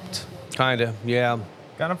flopped. Kind of, yeah.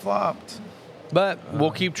 Kind of flopped. But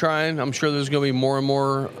we'll keep trying. I'm sure there's going to be more and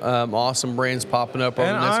more awesome brands popping up over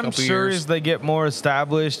the next couple of years. And I'm sure as they get more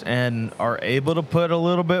established and are able to put a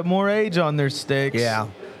little bit more age on their sticks,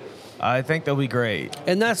 I think they'll be great.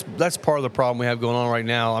 And that's part of the problem we have going on right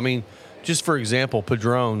now. I mean, just for example,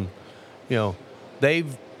 Padron,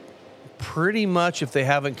 they've pretty much, if they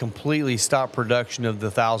haven't completely stopped production of the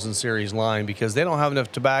 1000 series line because they don't have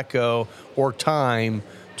enough tobacco or time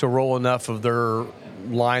to roll enough of their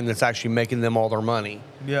line that's actually making them all their money.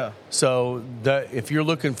 Yeah. So if you're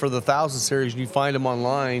looking for the 1000 series and you find them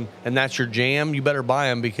online and that's your jam, you better buy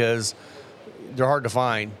them because they're hard to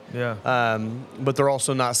find. Yeah. But they're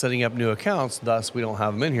also not setting up new accounts, thus we don't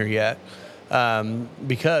have them in here yet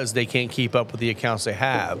because they can't keep up with the accounts they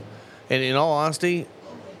have. And in all honesty,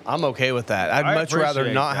 I'm okay with that. I'd much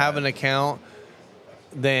rather not have an account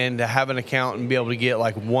than to have an account and be able to get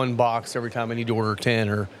like one box every time I need to order 10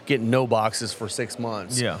 or get no boxes for 6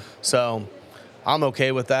 months. Yeah. So I'm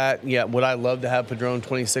okay with that. Yeah. Would I love to have Padron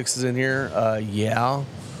 26s in here? Yeah.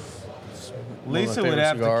 Lisa would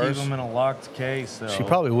have to keep them in a locked case, though. She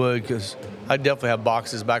probably would because I'd definitely have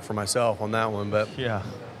boxes back for myself on that one. But yeah,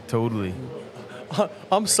 totally.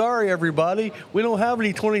 I'm sorry, everybody. We don't have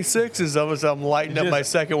any 26s of us. I'm lighting up my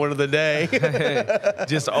second one of the day.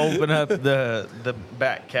 Just open up the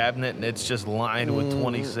back cabinet, and it's just lined with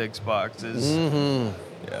 26 boxes.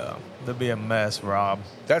 Mm-hmm. Yeah, that'd be a mess, Rob.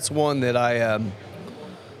 That's one that I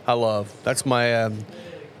love. That's my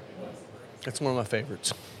that's one of my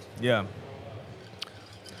favorites. Yeah.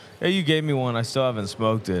 Hey, you gave me one. I still haven't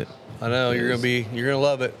smoked it. I know you're gonna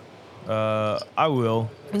love it. I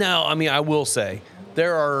will. No, I mean I will say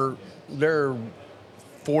there are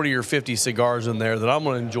 40 or 50 cigars in there that I'm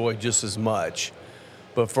gonna enjoy just as much.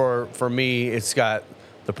 But for me, it's got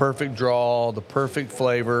the perfect draw, the perfect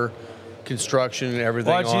flavor, construction, and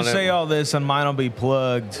everything. Why'd you say all this and mine will be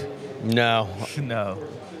plugged? No. No.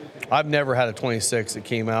 I've never had a 26 that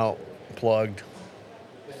came out plugged.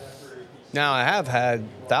 Now, I have had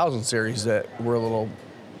 1000 series that were a little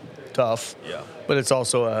tough. Yeah. But it's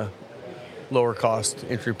also a lower cost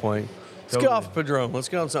entry point. Let's get off of Padron. Let's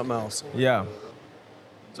get on something else. Yeah.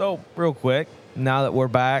 So, real quick, now that we're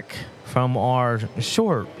back from our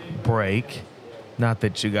short break, not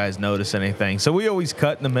that you guys notice anything. So, we always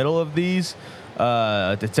cut in the middle of these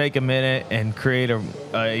to take a minute and create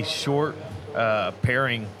a short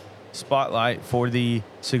pairing spotlight for the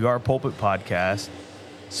Cigar Pulpit podcast.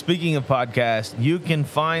 Speaking of podcasts, you can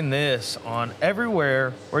find this on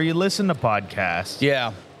everywhere where you listen to podcasts.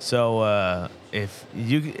 Yeah. So if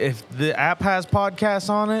the app has podcasts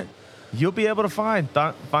on it, you'll be able to find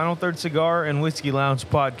Final Third Cigar and Whiskey Lounge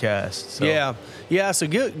podcast. So. Yeah. So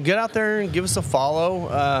get out there and give us a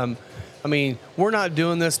follow. I mean, we're not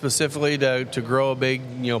doing this specifically to grow a big,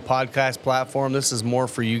 podcast platform. This is more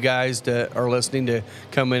for you guys that are listening to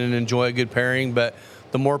come in and enjoy a good pairing. But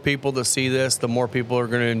the more people that see this, the more people are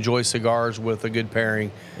going to enjoy cigars with a good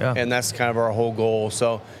pairing. Yeah. And that's kind of our whole goal.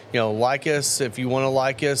 So, like us. If you want to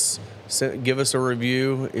like us, give us a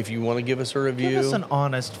review. If you want to give us a review. Give us an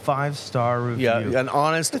honest 5-star review. Yeah, an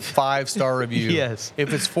honest 5-star review. Yes.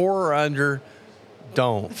 If it's 4 or under,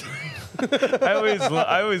 don't. I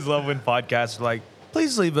always love when podcasts are like,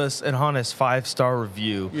 please leave us an honest 5-star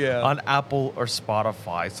review on Apple or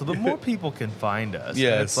Spotify so the more people can find us.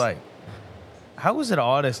 Yes. And it's like, how is it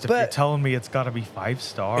honest if you're telling me it's got to be 5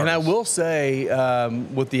 stars? And I will say,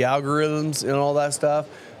 with the algorithms and all that stuff,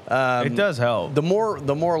 it does help. The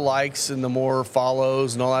more likes and the more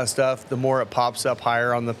follows and all that stuff, the more it pops up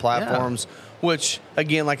higher on the platforms. Yeah. Which,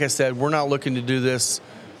 again, like I said, we're not looking to do this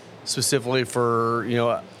specifically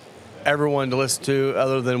for everyone to listen to,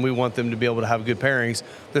 other than we want them to be able to have good pairings.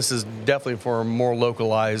 This is definitely for a more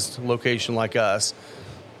localized location like us.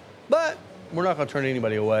 But we're not going to turn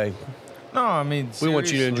anybody away. No, I mean, we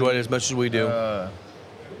want you to enjoy it as much as we do.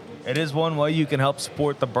 It is one way you can help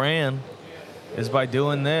support the brand is by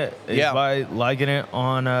doing that. By liking it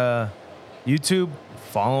on YouTube,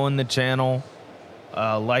 following the channel,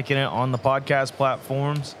 liking it on the podcast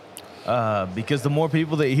platforms. Because the more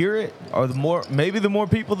people that hear it, or the more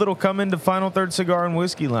people that'll come into Final Third Cigar and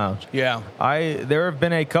Whiskey Lounge. Yeah. There have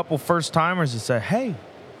been a couple first timers that said, "Hey,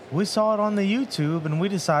 we saw it on the YouTube and we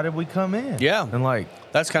decided we'd come in." Yeah. And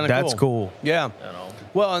that's kind of cool. That's cool. Yeah.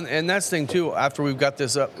 Well, and that's the thing too. After we've got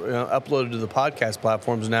this uploaded to the podcast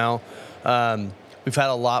platforms now, we've had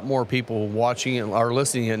a lot more people watching it or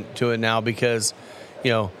listening to it now because,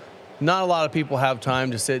 not a lot of people have time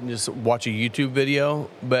to sit and just watch a YouTube video,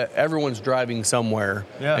 but everyone's driving somewhere,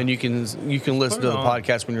 and you can listen to the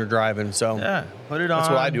podcast when you're driving. So put it on. That's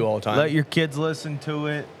what I do all the time. Let your kids listen to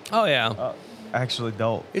it. Oh yeah. Actually,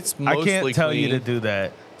 don't. It's mostly I can't tell clean. you to do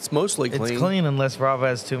that. It's mostly clean. It's clean unless Rob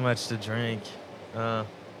has too much to drink. So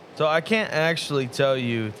I can't actually tell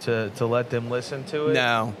you to let them listen to it.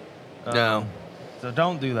 No. So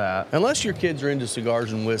don't do that. Unless your kids are into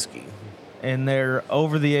cigars and whiskey. And they're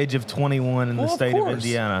over the age of 21 in the state of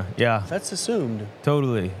Indiana. Yeah. That's assumed.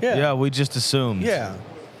 Totally. Yeah, we just assumed. Yeah.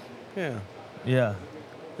 I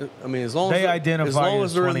mean, as long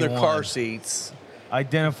as they're in their car seats.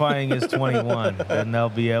 Identifying as 21, and they'll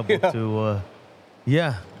be able to,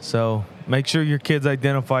 So make sure your kids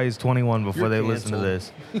identify as 21 before they listen to this.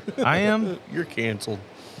 I am. You're canceled.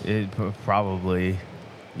 Probably.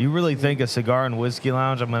 You really think a Cigar and Whiskey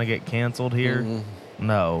Lounge, I'm going to get canceled here? Mm-hmm.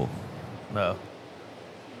 No.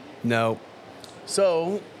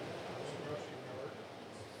 So,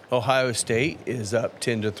 Ohio State is up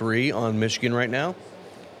 10-3 on Michigan right now.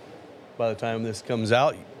 By the time this comes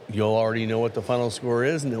out, you'll already know what the final score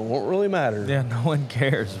is, and it won't really matter. Yeah, no one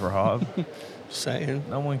cares, Rob. Just saying.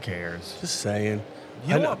 No one cares. Just saying.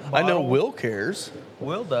 I know Will cares.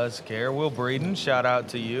 Will does care. Will Breeden, shout out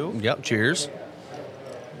to you. Yep, cheers.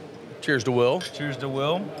 Cheers to Will. Cheers to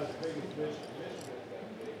Will.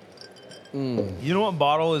 You know what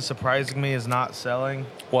bottle is surprising me is not selling?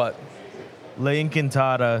 What? La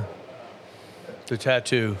Encantada. The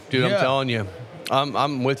tattoo. Dude, I'm telling you.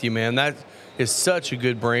 I'm with you, man. That is such a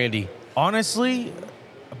good brandy. Honestly,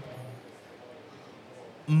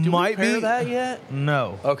 Did we pair that yet?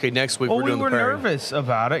 No. Okay, next week we're doing the pairing. We were nervous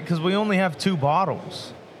about it because we only have 2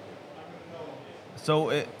 bottles.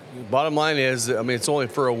 So bottom line is, I mean, it's only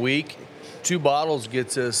for a week. 2 bottles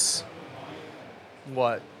gets us,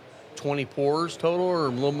 20 pours total, or a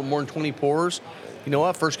little bit more than 20 pours. You know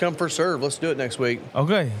what? First come, first serve. Let's do it next week.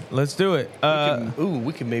 Okay, let's do it.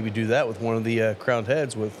 We can maybe do that with one of the crowned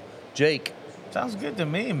heads with Jake. Sounds good to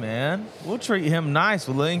me, man. We'll treat him nice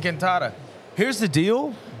with La Encantada. Here's the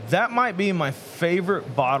deal. That might be my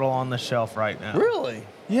favorite bottle on the shelf right now. Really?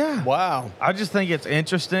 Yeah. Wow. I just think it's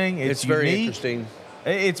interesting. It's very unique. interesting.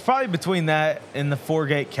 It's probably between that and the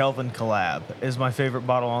 4-Gate Kelvin collab is my favorite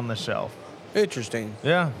bottle on the shelf. Interesting.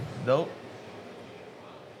 Yeah. Dope.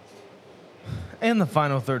 And the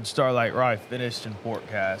Final Third Starlight Rye finished in port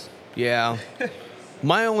cast. Yeah.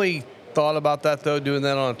 My only thought about that, though, doing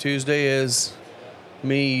that on a Tuesday is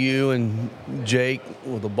me, you, and Jake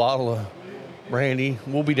with a bottle of brandy.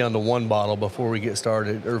 We'll be down to 1 bottle before we get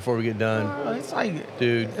started, or before we get done. It's like,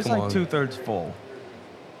 dude, it's come like on. 2/3 full.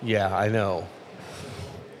 Yeah, I know.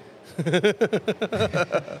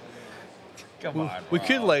 Come on, we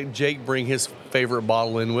could let Jake bring his favorite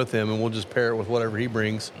bottle in with him, and we'll just pair it with whatever he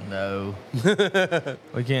brings. No.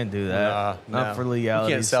 We can't do that. Not for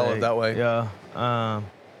legality. You can't sell it that way. Yeah. I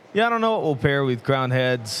don't know what we'll pair with crowned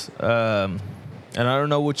heads. And I don't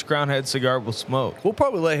know which Crown Head cigar will smoke. We'll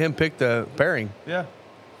probably let him pick the pairing. Yeah.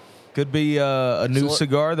 Could be a new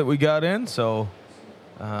cigar that we got in. So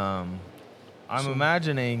I'm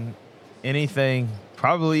imagining anything,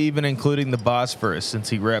 probably even including the Bosphorus, since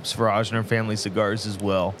he reps for Osner Family Cigars as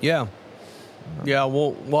well. Yeah. Yeah,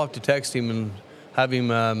 we'll have to text him and have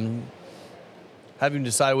him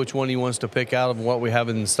decide which one he wants to pick out of what we have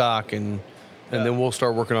in stock, and then we'll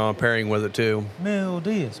start working on a pairing with it too. Mil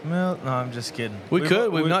Diaz. No, I'm just kidding.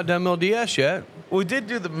 We've not done Mil Diaz yet. We did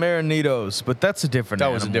do the Marinitos, but that's a different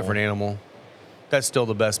animal. That was a different animal. That's still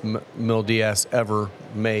the best Mil Diaz ever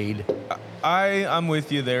made. I'm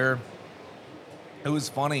with you there. It was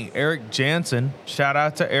funny. Eric Jansen, shout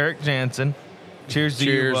out to Eric Jansen. Cheers to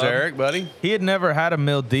you, Cheers, Eric, buddy. He had never had a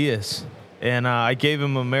Mil Diaz, and I gave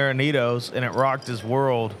him a Marinitos, and it rocked his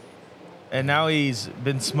world. And now he's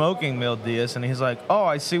been smoking Mil Diaz, and he's like, "Oh,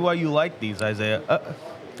 I see why you like these, Isaiah.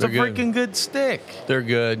 It's a freaking good stick. They're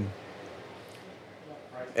good."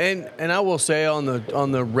 And I will say on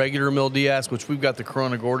the regular Mil Diaz, which we've got the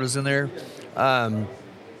Corona Gordas in there,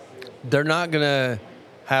 they're not gonna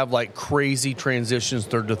have like crazy transitions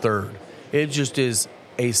third to third. It just is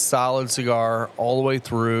a solid cigar all the way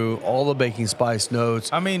through, all the baking spice notes.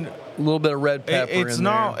 I mean, a little bit of red pepper in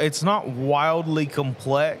there. It's not wildly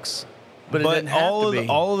complex, but it doesn't have to be.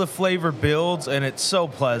 All of the flavor builds, and it's so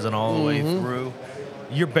pleasant all the way through.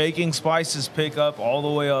 Your baking spices pick up all the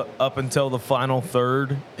way up until the final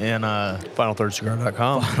third. And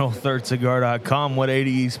FinalThirdCigar.com. FinalThirdCigar.com,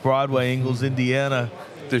 180 East Broadway, Ingalls, Indiana.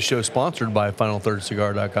 This show's sponsored by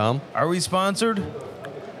FinalThirdCigar.com. Are we sponsored?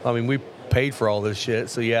 I mean, we paid for all this shit,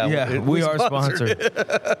 so yeah. We are sponsored.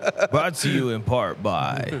 Brought to you in part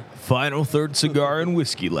by Final Third Cigar and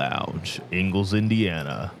Whiskey Lounge, Ingalls,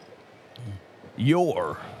 Indiana.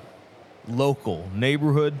 Your local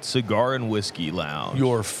neighborhood cigar and whiskey lounge.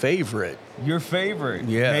 Your favorite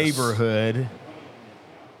neighborhood.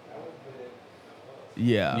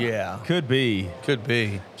 Yeah. Could be.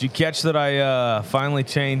 Did you catch that I finally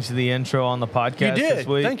changed the intro on the podcast this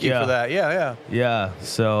week? Thank you for that. Yeah.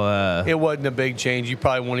 So it wasn't a big change. You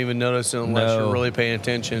probably won't even notice it unless you're really paying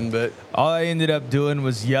attention. But all I ended up doing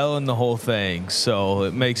was yelling the whole thing. So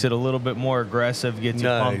it makes it a little bit more aggressive, gets you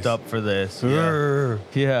pumped up for this.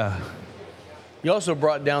 Yeah. You also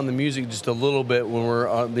brought down the music just a little bit when we're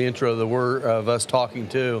on the intro of us talking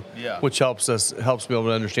too. Yeah. Which helps me able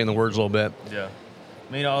to understand the words a little bit. Yeah.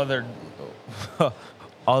 I mean, all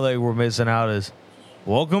they were missing out is,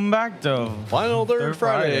 welcome back to Final Third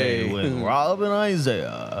Friday with Rob and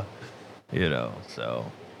Isaiah.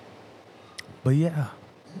 So. But yeah.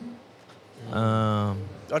 I'll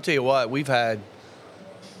tell you what, we've had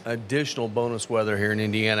additional bonus weather here in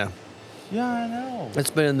Indiana. Yeah, I know. It's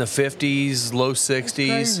been in the 50s, low 60s.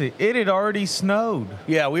 Crazy. It had already snowed.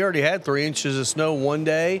 Yeah, we already had 3 inches of snow one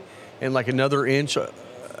day and like another inch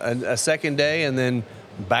a second day, and then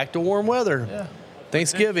back to warm weather. Yeah.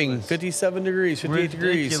 Thanksgiving, Ridiculous. 57 degrees, 58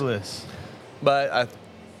 degrees. Ridiculous. But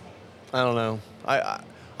I don't know.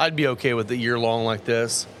 I'd be okay with it year long like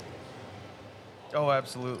this. Oh,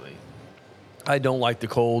 absolutely. I don't like the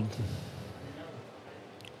cold.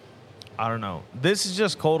 I don't know. This is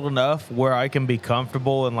just cold enough where I can be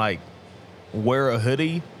comfortable and like wear a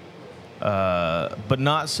hoodie, but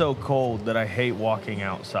not so cold that I hate walking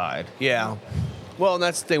outside. Yeah. Well, and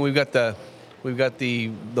that's the thing. We've got the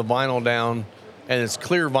vinyl down, and it's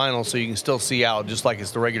clear vinyl, so you can still see out, just like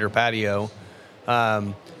it's the regular patio.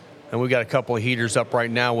 And we've got a couple of heaters up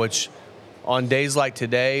right now, which on days like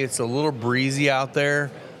today, it's a little breezy out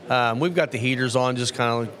there. We've got the heaters on, just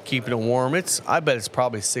kind of keeping it warm. I bet it's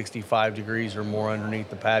probably 65 degrees or more underneath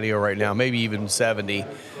the patio right now, maybe even 70.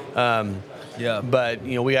 Yeah. But,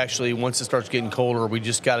 we actually, once it starts getting colder, we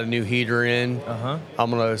just got a new heater in.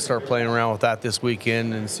 I'm going to start playing around with that this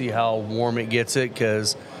weekend and see how warm it gets it,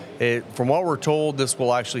 because from what we're told, this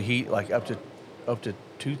will actually heat like up to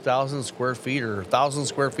 2,000 square feet or 1,000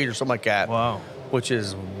 square feet or something like that. Wow. Which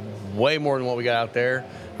is way more than what we got out there.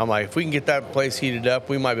 I'm like, if we can get that place heated up,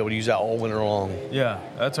 we might be able to use that all winter long. Yeah,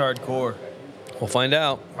 that's hardcore. We'll find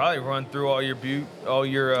out. Probably run through all your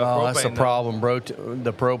propane. That's the problem, bro.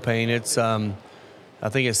 The propane. It's I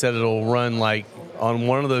think it said it'll run like on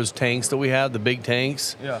one of those tanks that we have, the big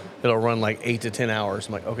tanks. Yeah. It'll run like 8 to 10 hours.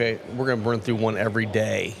 I'm like, okay, we're gonna run through one every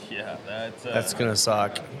day. Yeah, that's gonna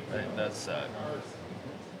suck. That does suck.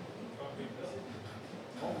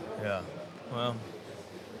 Yeah. Well,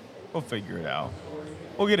 we'll figure it out.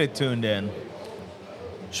 We'll get it tuned in.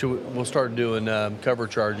 We'll start doing cover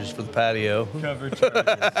charges for the patio. Cover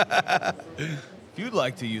charges. If you'd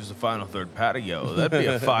like to use the Final Third patio, that'd be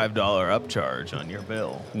a $5 upcharge on your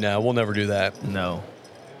bill. No, we'll never do that. No.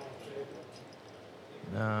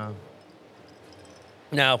 Now,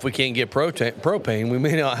 if we can't get propane, we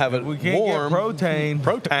may not have it We can't warm. get protein.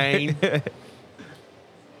 Protein.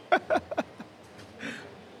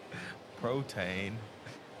 Protein.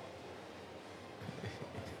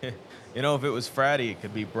 You know, if it was Fratty, it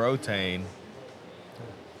could be Brotane.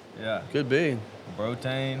 Yeah. Could be.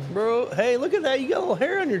 Brotane. Bro, hey, look at that. You got a little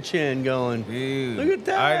hair on your chin going. Dude. Look at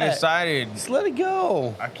that. I decided. Just let it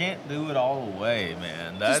go. I can't do it all the way,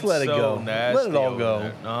 man. That's Just let it so go. nasty. Let it all over go.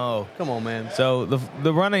 there. No. Come on, man. So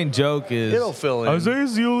the running joke is It'll fill in.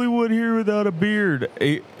 Isaiah's the only one here without a beard.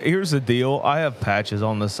 Here's the deal. I have patches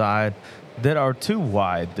on the side that are too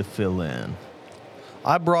wide to fill in.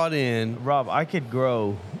 I brought in. Rob, I could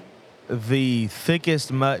grow the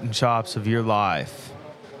thickest mutton chops of your life,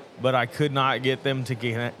 but I could not get them to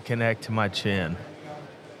connect to my chin.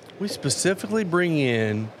 We specifically bring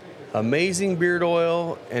in amazing beard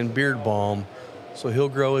oil and beard balm so he'll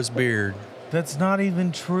grow his beard. That's not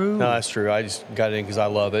even true. No, that's true. I just got it in because I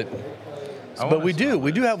love it. But we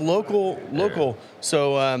do have local.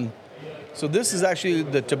 So so this is actually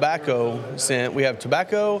the tobacco scent. We have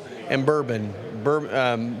tobacco and bourbon,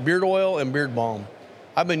 beard oil and beard balm.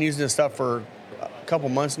 I've been using this stuff for a couple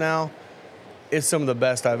months now. It's some of the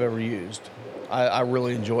best I've ever used. I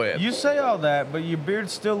really enjoy it. You say all that, but your beard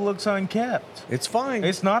still looks unkept. It's fine.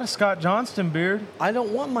 It's not a Scott Johnston beard. I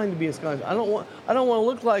don't want mine to be a Scotch. I don't want to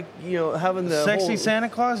look like, having the Sexy whole, Santa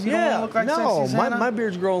Claus? You don't want to look like no, Sexy Santa? my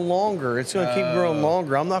beard's growing longer. It's going to keep growing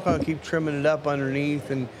longer. I'm not going to keep trimming it up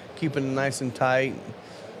underneath and keeping it nice and tight.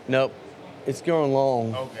 Nope. It's growing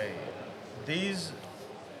long. Okay. These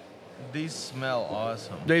smell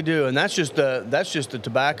awesome. They do, and that's just the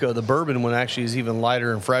tobacco. The bourbon one actually is even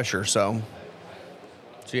lighter and fresher. So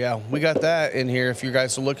yeah, we got that in here. If you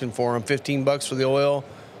guys are looking for them, $15 for the oil,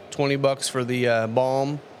 $20 for the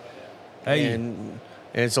balm. Hey. And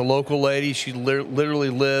it's a local lady. She literally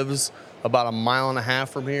lives about a mile and a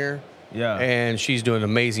half from here. Yeah. And she's doing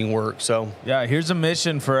amazing work. So Yeah, here's a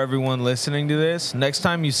mission for everyone listening to this. Next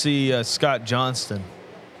time you see Scott Johnston,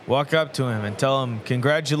 walk up to him and tell him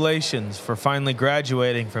congratulations for finally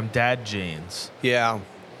graduating from dad jeans. yeah.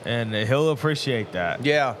 And he'll appreciate that.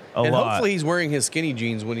 Yeah, A and lot. hopefully he's wearing his skinny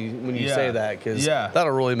jeans when you Yeah. say that, because Yeah.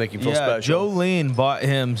 that'll really make you feel special. Jolene bought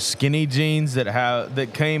him skinny jeans that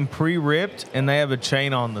came pre-ripped and they have a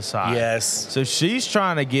chain on the side. Yes. So she's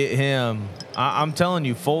trying to get him. I'm telling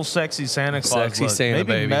you, full sexy Santa Claus. Sexy look. Santa,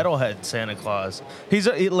 Maybe baby. metalhead Santa Claus.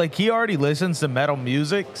 He already listens to metal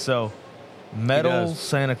music, so metal does.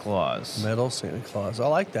 Santa Claus. Metal Santa Claus. I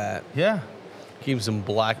like that. Yeah. Keep some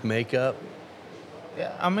black makeup.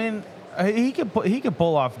 Yeah. I mean, he could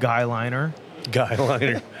pull off guy liner. Guy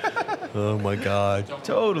liner. Oh my God.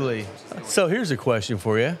 Totally. So here's a question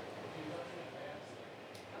for you.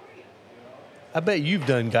 I bet you've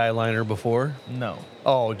done guy liner before. No.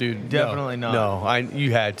 Oh, dude. Definitely no. not. No,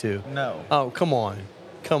 you had to. No. Oh, come on.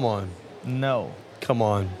 Come on. No. Come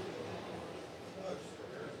on.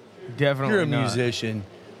 Definitely You're a not. musician.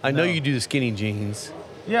 I know No. you do the skinny jeans.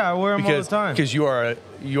 Yeah, I wear them all the time. Because you are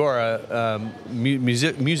a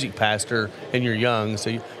music pastor and you're young,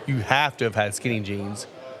 so you have to have had skinny jeans.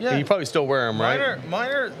 Yeah. And you probably still wear them,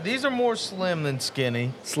 right? These are more slim than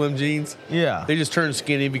skinny. Slim jeans. Yeah. They just turn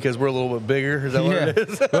skinny because we're a little bit bigger. Is that what it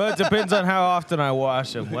is? Well, it depends on how often I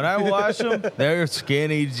wash them. When I wash them, they're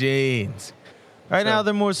skinny jeans. Right now,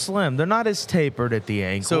 they're more slim. They're not as tapered at the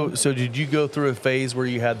ankle. So did you go through a phase where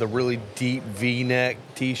you had the really deep V-neck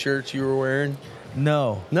T-shirts you were wearing?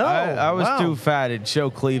 No. No, I was wow. too fat. It'd show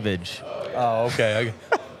cleavage. Oh, okay.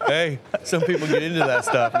 Hey, some people get into that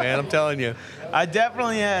stuff, man. I'm telling you. I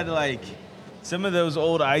definitely had, some of those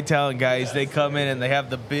old Italian guys, they come in and they have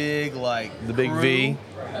the big, The big crew. V.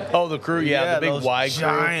 Oh, the crew. Yeah, the big those wide crew.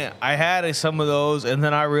 giant. I had some of those, and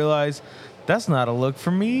then I realized that's not a look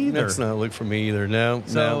for me either. That's not a look for me either. No.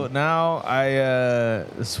 So now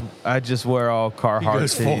I just wear all Carhartt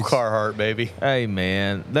Goes tees. full Carhartt, baby. Hey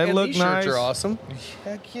man, they And look these nice. shirts are awesome.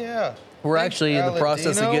 Heck yeah. We're Big actually in the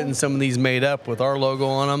process of Aladino. getting some of these made up with our logo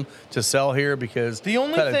on them to sell here because The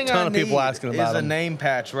only we've had thing a ton I of need people asking about is a them. name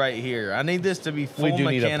patch right here. I need this to be full We do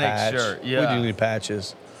need a mechanic patch. shirt. Yeah. We do need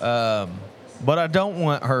patches. But I don't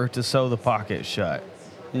want her to sew the pocket shut.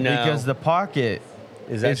 No. Because the pocket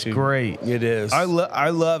Is it's actually- great. It is. I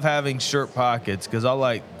love having shirt pockets because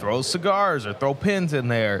I'll throw cigars or throw pins in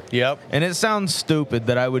there. Yep. And it sounds stupid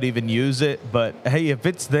that I would even use it, but hey, if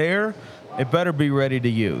it's there, it better be ready to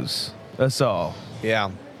use. That's all.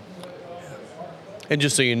 Yeah. And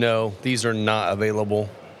just so you know, these are not available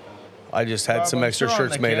I just had some extra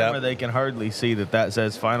shirts made up. They can hardly see that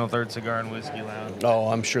says Final Third Cigar and Whiskey Lounge. Oh,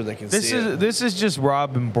 I'm sure they can see it. This is just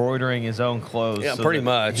Rob embroidering his own clothes. Yeah, so pretty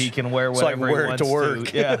much. He can wear whatever he wants to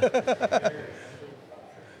work. Yeah.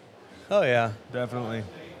 Oh, yeah. Definitely.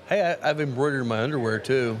 Hey, I've embroidered my underwear,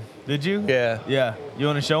 too. Did you? Yeah. Yeah. You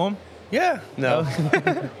want to show them? Yeah. No.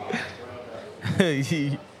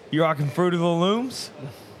 You rocking Fruit of the Looms?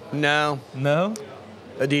 No. No?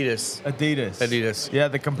 Adidas. Yeah,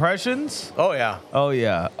 the compressions? Oh, yeah. Oh,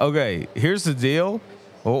 yeah. Okay, here's the deal.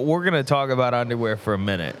 Well, we're going to talk about underwear for a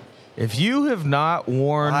minute. If you have not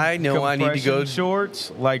worn I need to go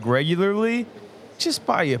shorts like regularly, just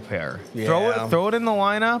buy you a pair. Yeah. Throw it in the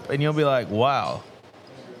lineup, and you'll be like, wow,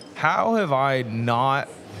 how have I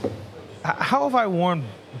worn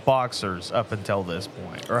boxers up until this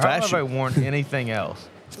point? Or how have I worn anything else?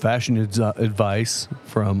 Fashion advice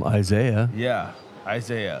from Isaiah. Yeah,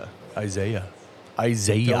 Isaiah. Totally.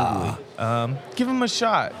 Give him a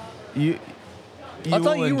shot. I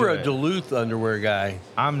thought you were a Duluth underwear guy.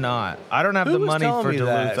 I'm not. I don't have the money for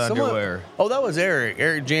Duluth underwear. That was Eric.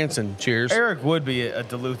 Eric Jansen. Cheers. Eric would be a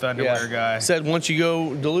Duluth underwear guy. Said once you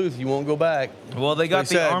go Duluth, you won't go back. Well, they got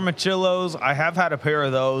the Armachillos. I have had a pair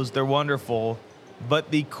of those. They're wonderful.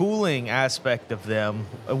 But the cooling aspect of them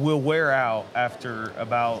will wear out after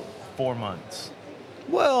about 4 months.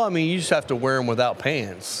 Well, I mean, you just have to wear them without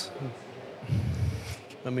pants.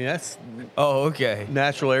 I mean, that's okay.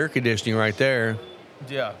 Natural air conditioning right there.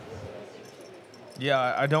 Yeah. Yeah,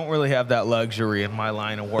 I don't really have that luxury in my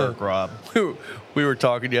line of work, Rob. We were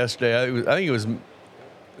talking yesterday. I think it was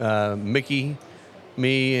Mickey,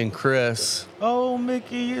 me, and Chris. Oh,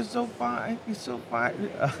 Mickey, you're so fine. You're so fine.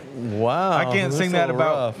 Wow. I can't sing that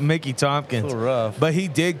about Mickey Tompkins. That's a little rough. But he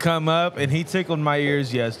did come up, and he tickled my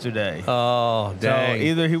ears yesterday. Oh, dang. So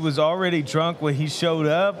either he was already drunk when he showed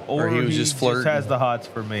up, or he was just flirting. Just has the hots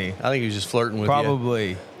for me. I think he was just flirting with you.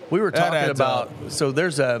 Probably. We were talking about, so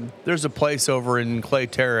there's a place over in Clay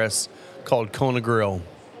Terrace called Kona Grill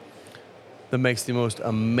that makes the most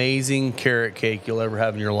amazing carrot cake you'll ever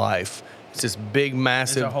have in your life. It's this big,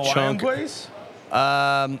 massive Is it a Hawaiian place?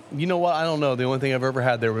 You know what? I don't know. The only thing I've ever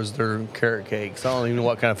had there was their carrot cakes. I don't even know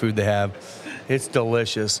what kind of food they have. It's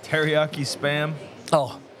delicious. Teriyaki Spam.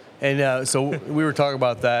 Oh, and so we were talking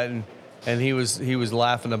about that, and he was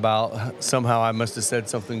laughing about somehow I must have said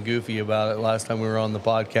something goofy about it last time we were on the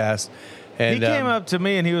podcast. And he came up to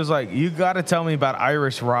me and he was like, "You got to tell me about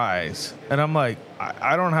Irish Rise." And I'm like,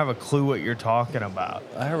 I don't have a clue what you're talking about.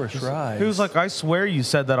 Irish Rise. He was like, "I swear you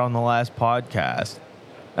said that on the last podcast."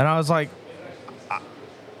 And I was like,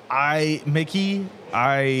 Mickey,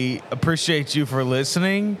 I appreciate you for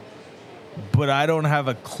listening, but I don't have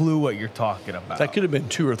a clue what you're talking about. That could have been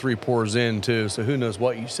 2 or 3 pours in, too, so who knows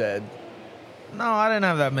what you said. No, I didn't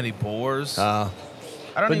have that many pours.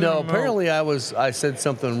 Apparently I said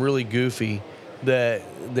something really goofy that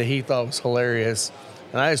he thought was hilarious.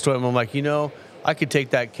 And I just told him, I'm like, I could take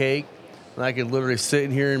that cake and I could literally sit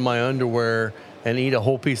in here in my underwear and eat a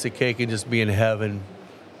whole piece of cake and just be in heaven.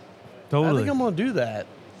 Totally. I think I'm going to do that.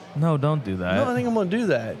 No, don't do that. No, I think I'm going to do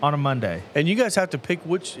that. On a Monday. And you guys have to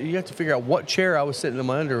you have to figure out what chair I was sitting in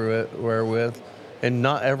my underwear with and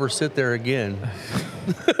not ever sit there again.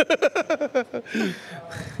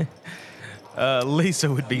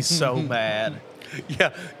 Lisa would be so mad. Yeah,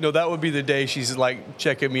 no, that would be the day she's like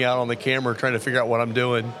checking me out on the camera, trying to figure out what I'm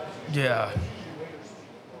doing. Yeah.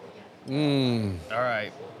 All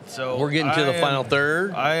right. So we're getting to the final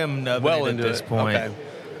third. I am nubbing at this point.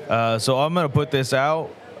 Okay. So I'm going to put this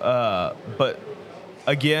out. But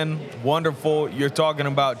again, wonderful. You're talking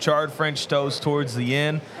about charred French toast towards the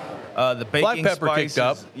end. The baking black pepper spices, kicked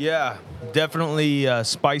up. Yeah, definitely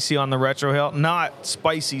spicy on the retro hill. Not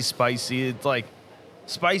spicy. It's like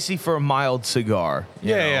spicy for a mild cigar.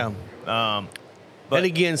 Yeah. And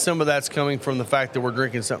again, some of that's coming from the fact that we're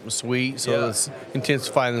drinking something sweet, so it's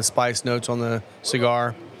intensifying the spice notes on the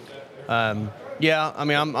cigar. I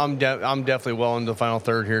mean, I'm definitely well into the final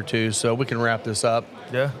third here too, so we can wrap this up.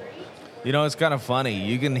 Yeah. It's kind of funny.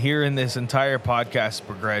 You can hear in this entire podcast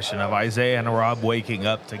progression of Isaiah and Rob waking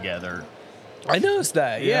up together. I noticed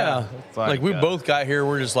that, yeah. Like we both got here,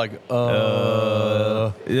 we're just like,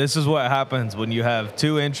 This is what happens when you have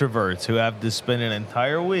 2 introverts who have to spend an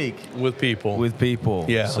entire week with people.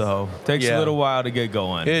 Yeah. So it takes a little while to get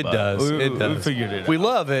going. It does. We figured it out. We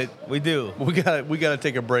love it. We do. We got to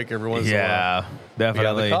take a break every once in a while. Yeah,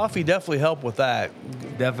 definitely. Yeah, the coffee definitely helped with that.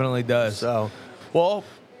 Definitely does. So, well,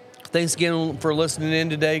 thanks again for listening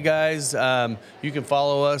in today, guys. You can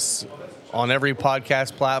follow us on every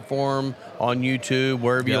podcast platform, on YouTube,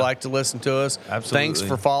 wherever you like to listen to us. Absolutely. Thanks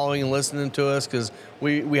for following and listening to us, because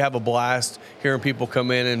we have a blast hearing people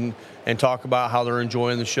come in and talk about how they're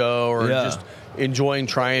enjoying the show, or just enjoying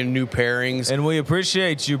trying new pairings. And we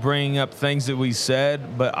appreciate you bringing up things that we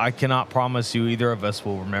said, but I cannot promise you either of us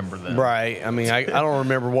will remember them. Right. I mean, I don't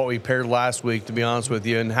remember what we paired last week, to be honest with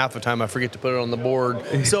you, and half the time I forget to put it on the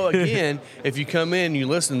board. So again, if you come in, you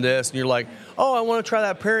listen to this, and you're like, oh, I want to try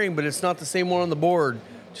that pairing, but it's not the same one on the board,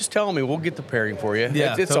 just tell me. We'll get the pairing for you.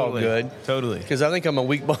 Yeah, it's all good. Totally. Because I think I'm a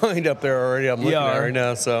week behind up there already. I'm looking at it right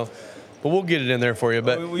now, so... But we'll get it in there for you.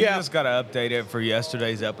 But we just got to update it for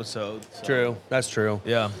yesterday's episode. So. True. That's true.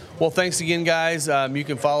 Yeah. Well, thanks again, guys. You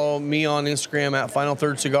can follow me on Instagram at Final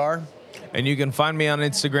Third Cigar. And you can find me on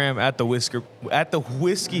Instagram at the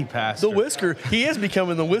Whiskey Pastor. The Whisker. He is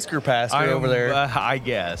becoming the Whisker Pastor over there. I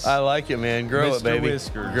guess. I like it, man. Grow it, baby.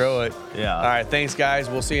 Whiskers. Grow it. Yeah. All right. Thanks,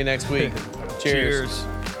 guys. We'll see you next week. Cheers. Cheers.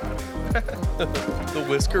 The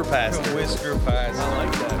Whisker Pastor. The Whisker Pastor. I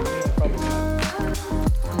like that.